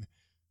talking,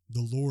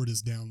 the Lord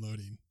is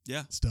downloading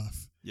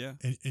stuff. Yeah.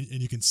 And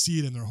you can see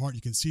it in their heart.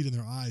 You can see it in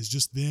their eyes.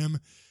 Just them.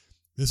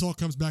 This all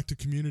comes back to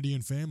community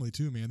and family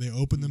too, man. They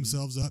open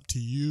themselves up to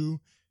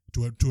you,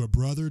 to a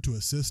brother, to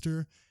a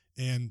sister,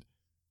 and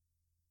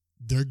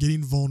they're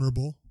getting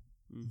vulnerable.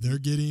 They're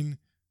getting,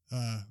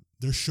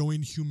 they're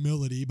showing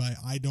humility by,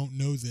 I don't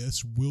know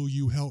this. Will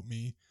you help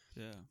me?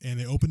 Yeah. And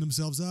they open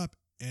themselves up,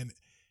 and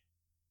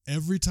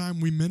every time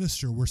we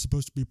minister, we're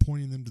supposed to be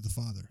pointing them to the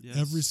Father. Yes.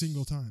 Every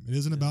single time. It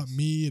isn't about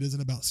me. It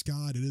isn't about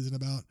Scott. It isn't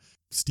about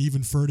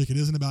Stephen Furtick. It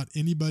isn't about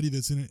anybody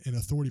that's in an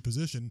authority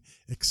position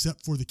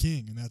except for the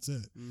King, and that's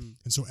it.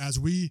 And so as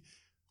we,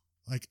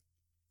 like,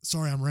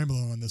 sorry I'm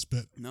rambling on this,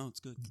 but no, it's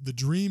good. The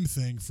dream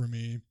thing for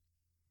me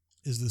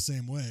is the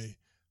same way.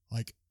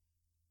 Like,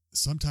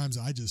 sometimes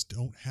I just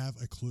don't have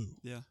a clue.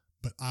 Yeah.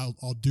 But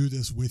I'll do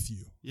this with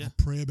you. Yeah. I'll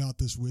pray about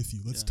this with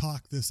you. Let's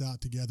talk this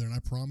out together. And I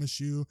promise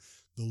you,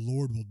 the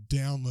Lord will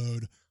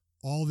download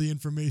all the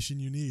information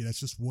you need. That's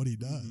just what he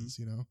does,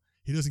 you know.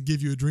 He doesn't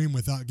give you a dream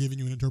without giving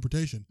you an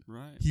interpretation.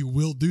 Right. He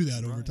will do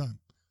that over time.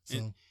 So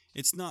and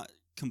it's not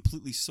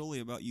completely solely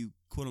about you,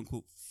 quote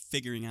unquote,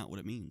 figuring out what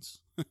it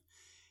means.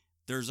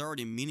 There's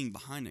already meaning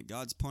behind it.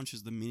 God's punch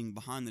is the meaning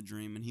behind the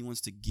dream, and he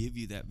wants to give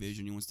you that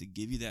vision. He wants to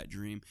give you that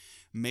dream.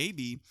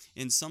 Maybe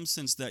in some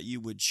sense that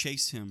you would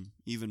chase him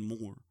even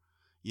more,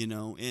 you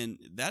know, and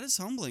that is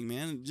humbling,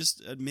 man.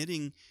 Just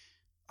admitting,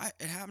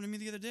 it happened to me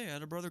the other day. I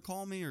had a brother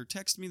call me or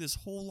text me this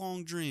whole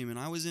long dream, and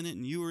I was in it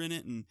and you were in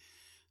it, and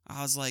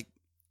I was like,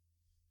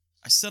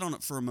 I sat on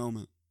it for a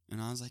moment,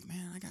 and I was like,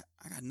 man,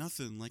 I got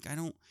nothing. Like, I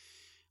don't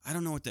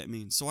know what that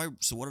means. So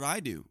what did I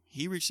do?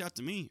 He reached out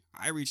to me.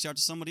 I reached out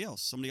to somebody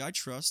else, somebody I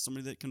trust,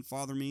 somebody that can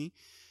father me,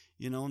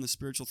 you know, in the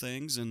spiritual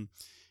things.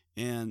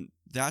 And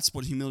that's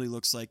what humility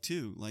looks like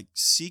too. Like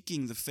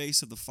seeking the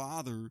face of the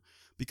Father,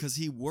 because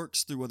he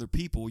works through other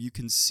people. You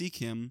can seek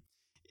him.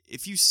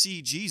 If you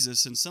see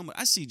Jesus in somebody,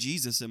 I see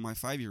Jesus in my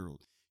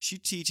 5-year-old. She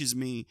teaches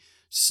me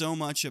so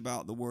much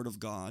about the Word of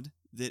God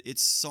that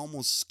it's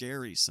almost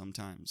scary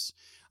sometimes.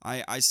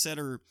 I set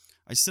her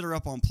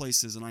up on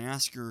places and I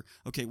ask her,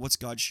 okay, what's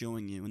God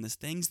showing you? And the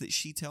things that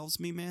she tells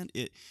me, man,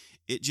 it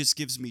just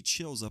gives me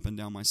chills up and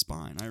down my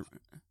spine.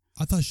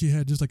 I thought she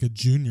had just like a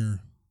junior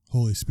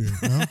Holy Spirit,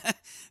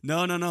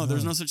 no? No.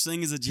 There's no such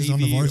thing as a She's on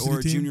the JV varsity or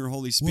a team? junior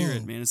Holy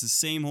Spirit, Whoa. man. It's the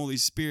same Holy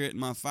Spirit.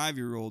 My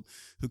 5-year-old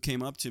who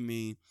came up to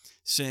me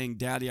saying,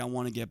 Daddy, I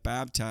want to get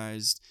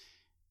baptized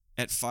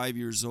at 5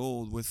 years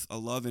old with a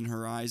love in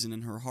her eyes and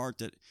in her heart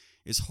that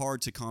is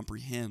hard to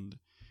comprehend.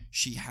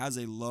 She has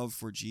a love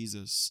for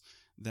Jesus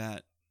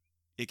that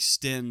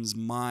extends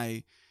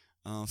my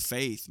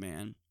faith,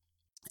 man.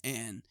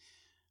 And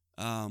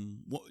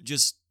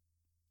just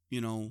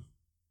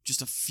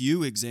a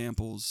few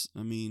examples,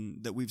 I mean,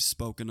 that we've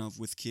spoken of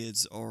with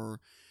kids are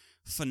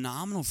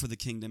phenomenal for the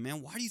kingdom,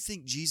 man. Why do you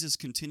think Jesus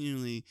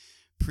continually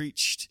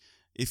preached,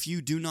 if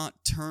you do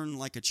not turn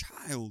like a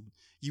child,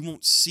 you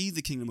won't see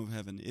the kingdom of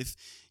heaven? If,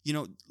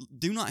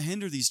 do not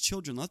hinder these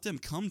children. Let them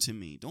come to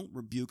me. Don't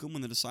rebuke them.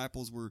 When the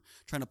disciples were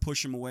trying to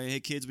push them away, hey,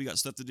 kids, we got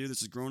stuff to do.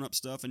 This is grown-up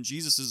stuff. And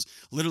Jesus is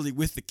literally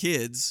with the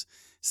kids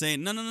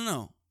saying,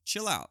 no.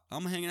 Chill out.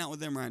 I'm hanging out with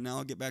them right now.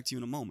 I'll get back to you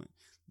in a moment.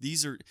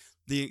 These are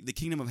the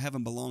kingdom of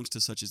heaven belongs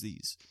to such as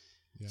these.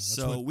 Yeah,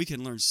 so we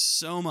can learn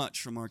so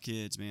much from our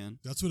kids, man.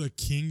 That's what a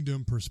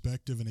kingdom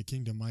perspective and a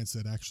kingdom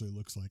mindset actually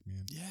looks like,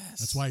 man. Yes.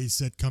 That's why he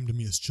said, come to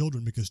me as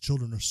children, because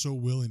children are so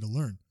willing to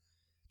learn.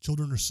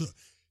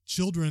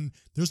 Children,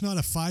 there's not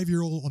a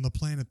 5-year-old on the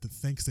planet that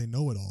thinks they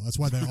know it all. That's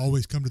why they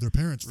always come to their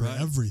parents for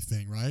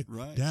everything, right?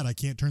 Right. Dad, I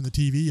can't turn the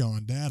TV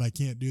on. Dad, I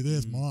can't do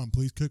this. Mom,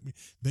 please cook me.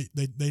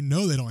 They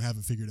know they don't have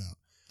it figured out.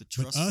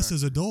 But us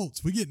as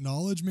adults, we get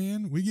knowledge,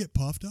 man. We get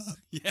puffed up.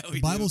 Yeah, the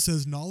Bible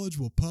says knowledge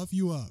will puff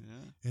you up,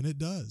 and it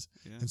does.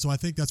 Yeah. And so I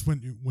think that's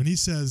when he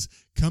says,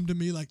 come to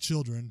me like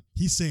children,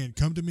 he's saying,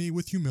 come to me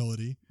with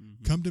humility.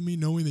 Mm-hmm. Come to me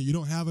knowing that you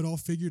don't have it all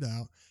figured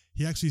out.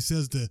 He actually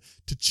says to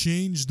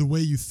change the way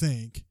you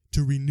think,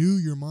 to renew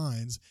your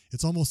minds.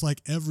 It's almost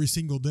like every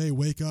single day,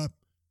 wake up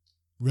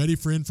ready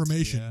for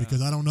information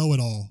because I don't know it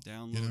all.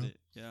 Download it.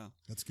 Yeah.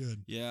 That's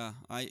good. Yeah.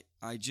 I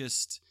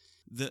just,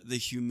 the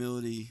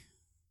humility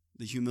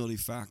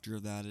factor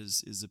of that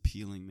is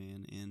appealing,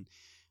 man. And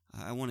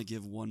I want to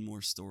give one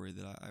more story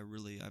that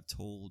I've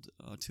told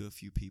to a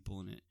few people,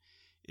 and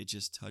it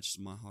just touched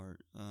my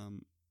heart.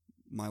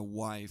 My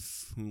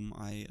wife, whom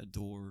I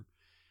adore,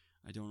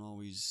 I don't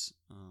always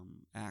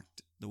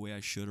act the way I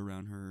should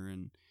around her,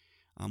 and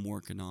I'm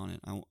working on it.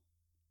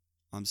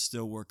 I'm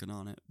still working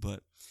on it,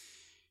 but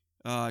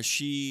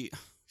she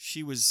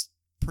was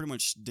pretty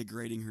much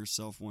degrading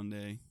herself one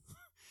day,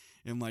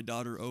 and my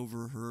daughter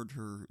overheard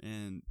her,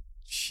 and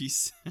she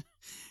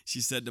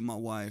said to my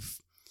wife,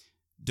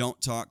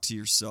 "Don't talk to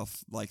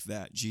yourself like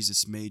that.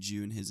 Jesus made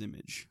you in his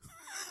image."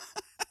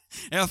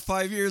 At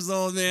 5 years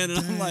old, man, and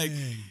I'm like,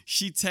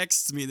 she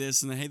texts me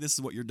this, and hey, this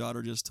is what your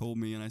daughter just told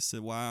me, and I said,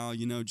 wow,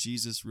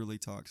 Jesus really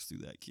talks through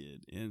that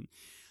kid. And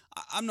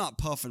I'm not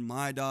puffing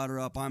my daughter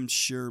up. I'm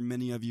sure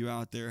many of you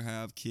out there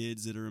have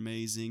kids that are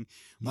amazing.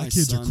 My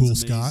kids are cool,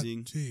 Scott.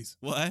 Jeez.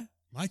 What?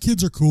 My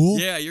kids are cool.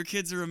 Yeah, your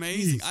kids are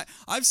amazing.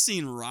 I've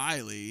seen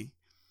Riley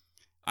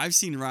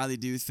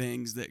do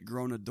things that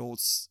grown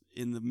adults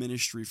in the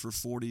ministry for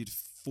 40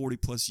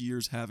 plus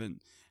years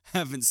haven't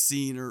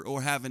seen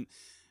or haven't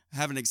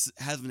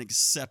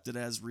accepted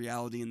as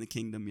reality in the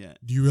kingdom yet.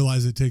 Do you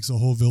realize it takes a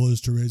whole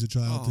village to raise a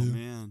child too? Oh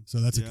man! So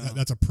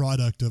that's a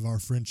product of our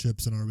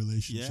friendships and our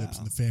relationships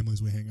and the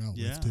families we hang out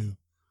with too.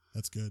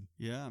 That's good.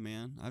 Yeah,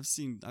 man. I've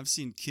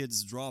seen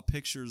kids draw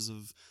pictures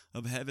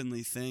of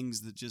heavenly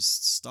things that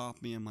just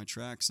stop me in my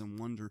tracks and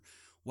wonder,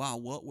 wow,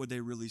 what were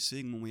they really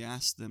seeing when we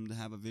asked them to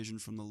have a vision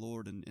from the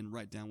Lord and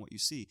write down what you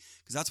see?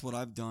 Because that's what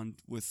I've done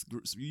with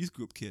youth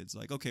group kids.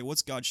 Like, okay,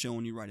 what's God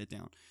showing you? Write it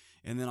down.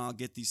 And then I'll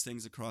get these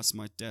things across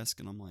my desk,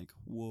 and I'm like,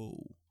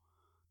 whoa,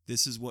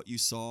 this is what you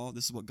saw?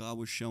 This is what God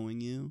was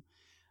showing you?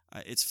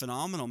 It's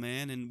phenomenal,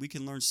 man, and we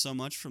can learn so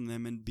much from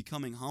them, and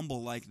becoming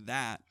humble like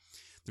that.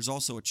 There's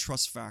also a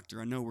trust factor.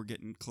 I know we're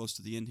getting close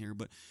to the end here,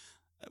 but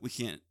we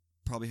can't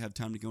probably have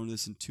time to go into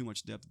this in too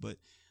much depth, but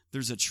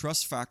there's a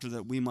trust factor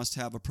that we must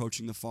have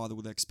approaching the Father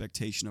with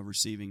expectation of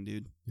receiving,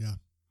 dude. Yeah.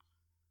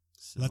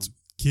 So.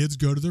 Kids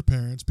go to their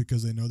parents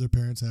because they know their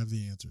parents have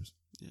the answers.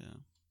 Yeah.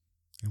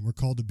 And we're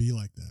called to be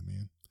like that,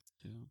 man.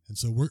 Yeah. And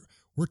so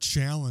we're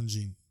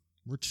challenging.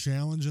 We're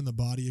challenging the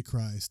body of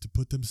Christ to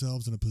put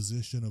themselves in a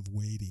position of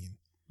waiting.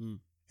 And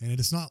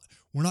it's not,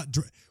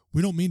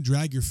 we don't mean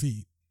drag your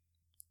feet.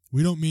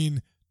 We don't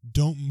mean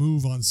don't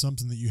move on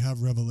something that you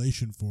have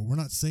revelation for. We're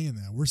not saying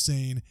that. We're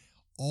saying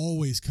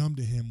always come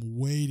to him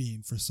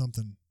waiting for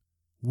something,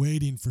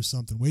 waiting for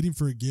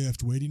a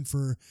gift, waiting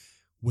for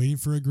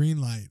a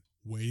green light,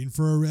 waiting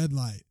for a red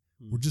light.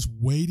 We're just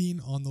waiting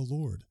on the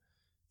Lord.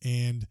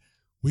 And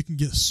we can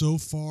get so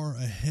far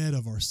ahead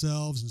of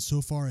ourselves and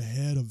so far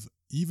ahead of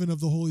even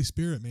of the Holy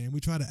Spirit, man. We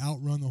try to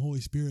outrun the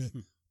Holy Spirit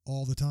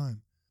all the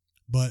time.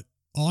 But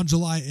on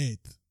July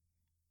 8th,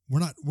 we're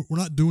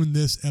not doing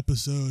this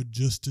episode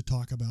just to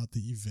talk about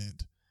the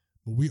event,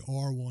 But we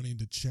are wanting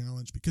to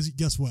challenge, because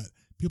guess what?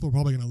 People are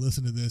probably going to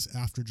listen to this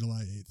after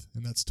July 8th,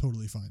 and that's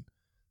totally fine.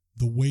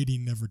 The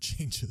waiting never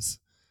changes.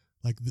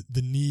 Like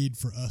the need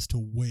for us to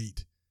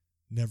wait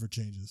never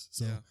changes.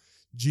 So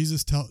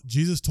Jesus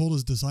told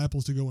his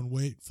disciples to go and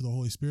wait for the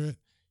Holy Spirit.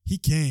 He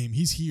came,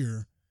 he's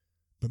here,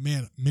 but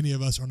man, many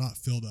of us are not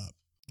filled up.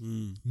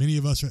 Many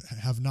of us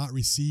have not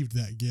received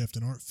that gift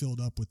and aren't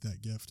filled up with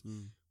that gift.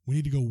 We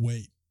need to go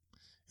wait,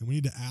 and we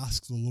need to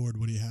ask the Lord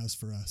what he has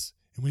for us,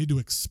 and we need to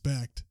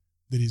expect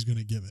that he's going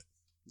to give it.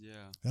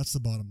 Yeah. That's the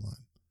bottom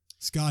line.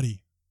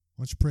 Scotty,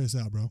 why don't you pray us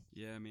out, bro?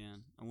 Yeah,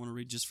 man. I want to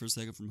read just for a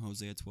second from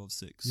Hosea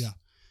 12:6. Yeah.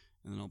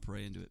 And then I'll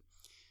pray into it.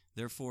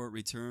 Therefore,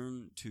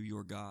 return to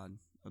your God,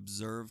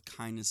 observe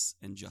kindness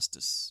and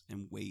justice,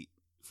 and wait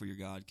for your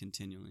God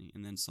continually.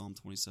 And then Psalm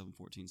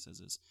 27:14 says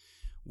this.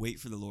 Wait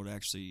for the Lord.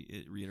 Actually,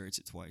 it reiterates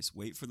it twice.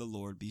 Wait for the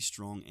Lord, be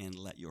strong, and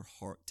let your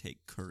heart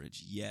take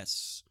courage.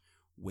 Yes,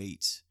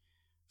 wait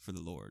for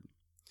the Lord.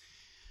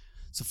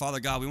 So, Father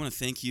God, we want to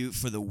thank you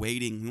for the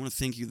waiting. We want to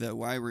thank you that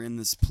while we're in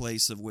this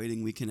place of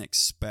waiting, we can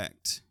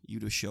expect you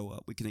to show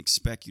up. We can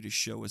expect you to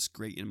show us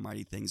great and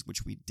mighty things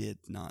which we did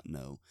not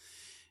know.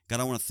 God,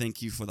 I want to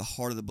thank you for the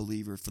heart of the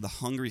believer, for the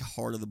hungry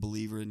heart of the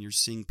believer, and you're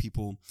seeing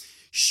people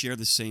share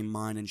the same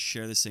mind and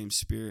share the same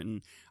spirit.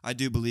 And I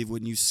do believe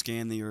when you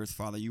scan the earth,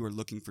 Father, you are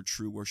looking for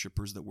true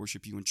worshipers that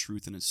worship you in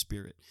truth and in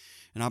spirit.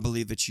 And I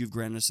believe that you've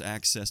granted us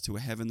access to a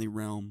heavenly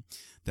realm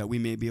that we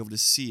may be able to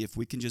see if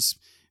we can just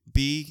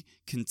be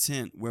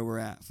content where we're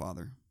at,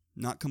 Father.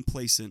 Not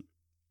complacent,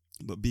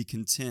 but be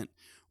content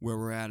where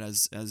we're at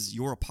as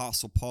your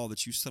apostle Paul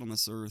that you set on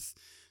this earth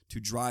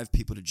to drive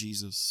people to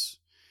Jesus.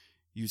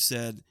 You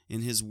said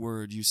in his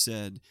word, you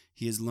said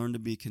he has learned to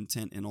be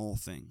content in all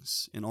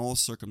things, in all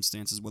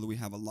circumstances, whether we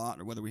have a lot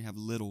or whether we have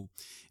little.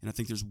 And I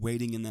think there's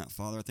waiting in that,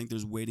 Father. I think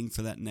there's waiting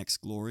for that next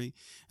glory.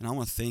 And I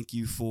want to thank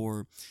you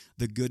for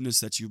the goodness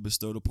that you've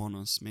bestowed upon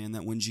us, man,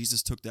 that when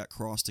Jesus took that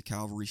cross to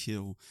Calvary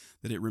Hill,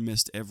 that it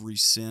remitted every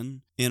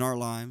sin in our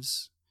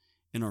lives,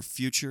 in our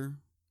future,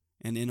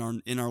 and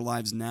in our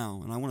lives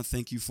now. And I want to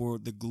thank you for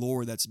the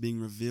glory that's being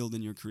revealed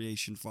in your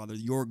creation, Father,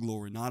 your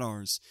glory, not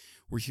ours.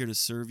 We're here to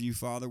serve you,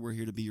 Father. We're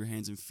here to be your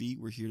hands and feet.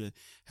 We're here to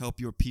help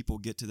your people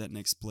get to that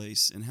next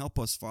place. And help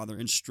us, Father.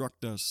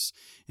 Instruct us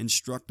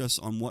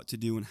on what to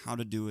do and how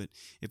to do it.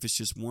 If it's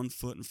just one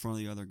foot in front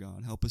of the other,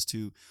 God, help us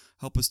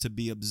to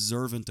be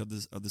observant of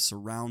the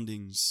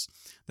surroundings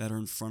that are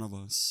in front of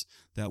us.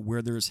 That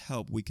where there is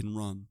help, we can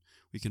run.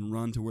 We can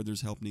run to where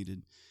there's help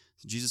needed.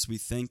 So Jesus, we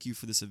thank you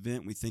for this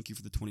event. We thank you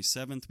for the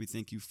 27th. We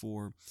thank you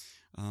for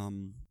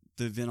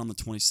the event on the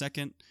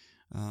 22nd.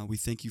 We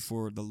thank you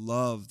for the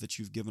love that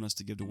you've given us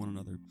to give to one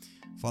another.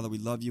 Father, we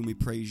love you and we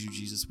praise you,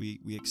 Jesus. We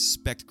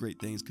expect great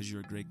things because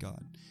you're a great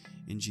God.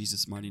 In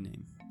Jesus' mighty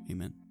name,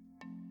 amen.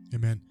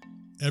 Amen.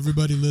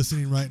 Everybody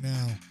listening right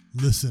now,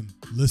 listen.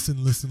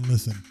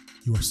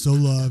 You are so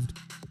loved.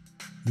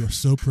 You are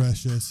so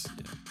precious.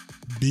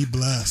 Be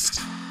blessed.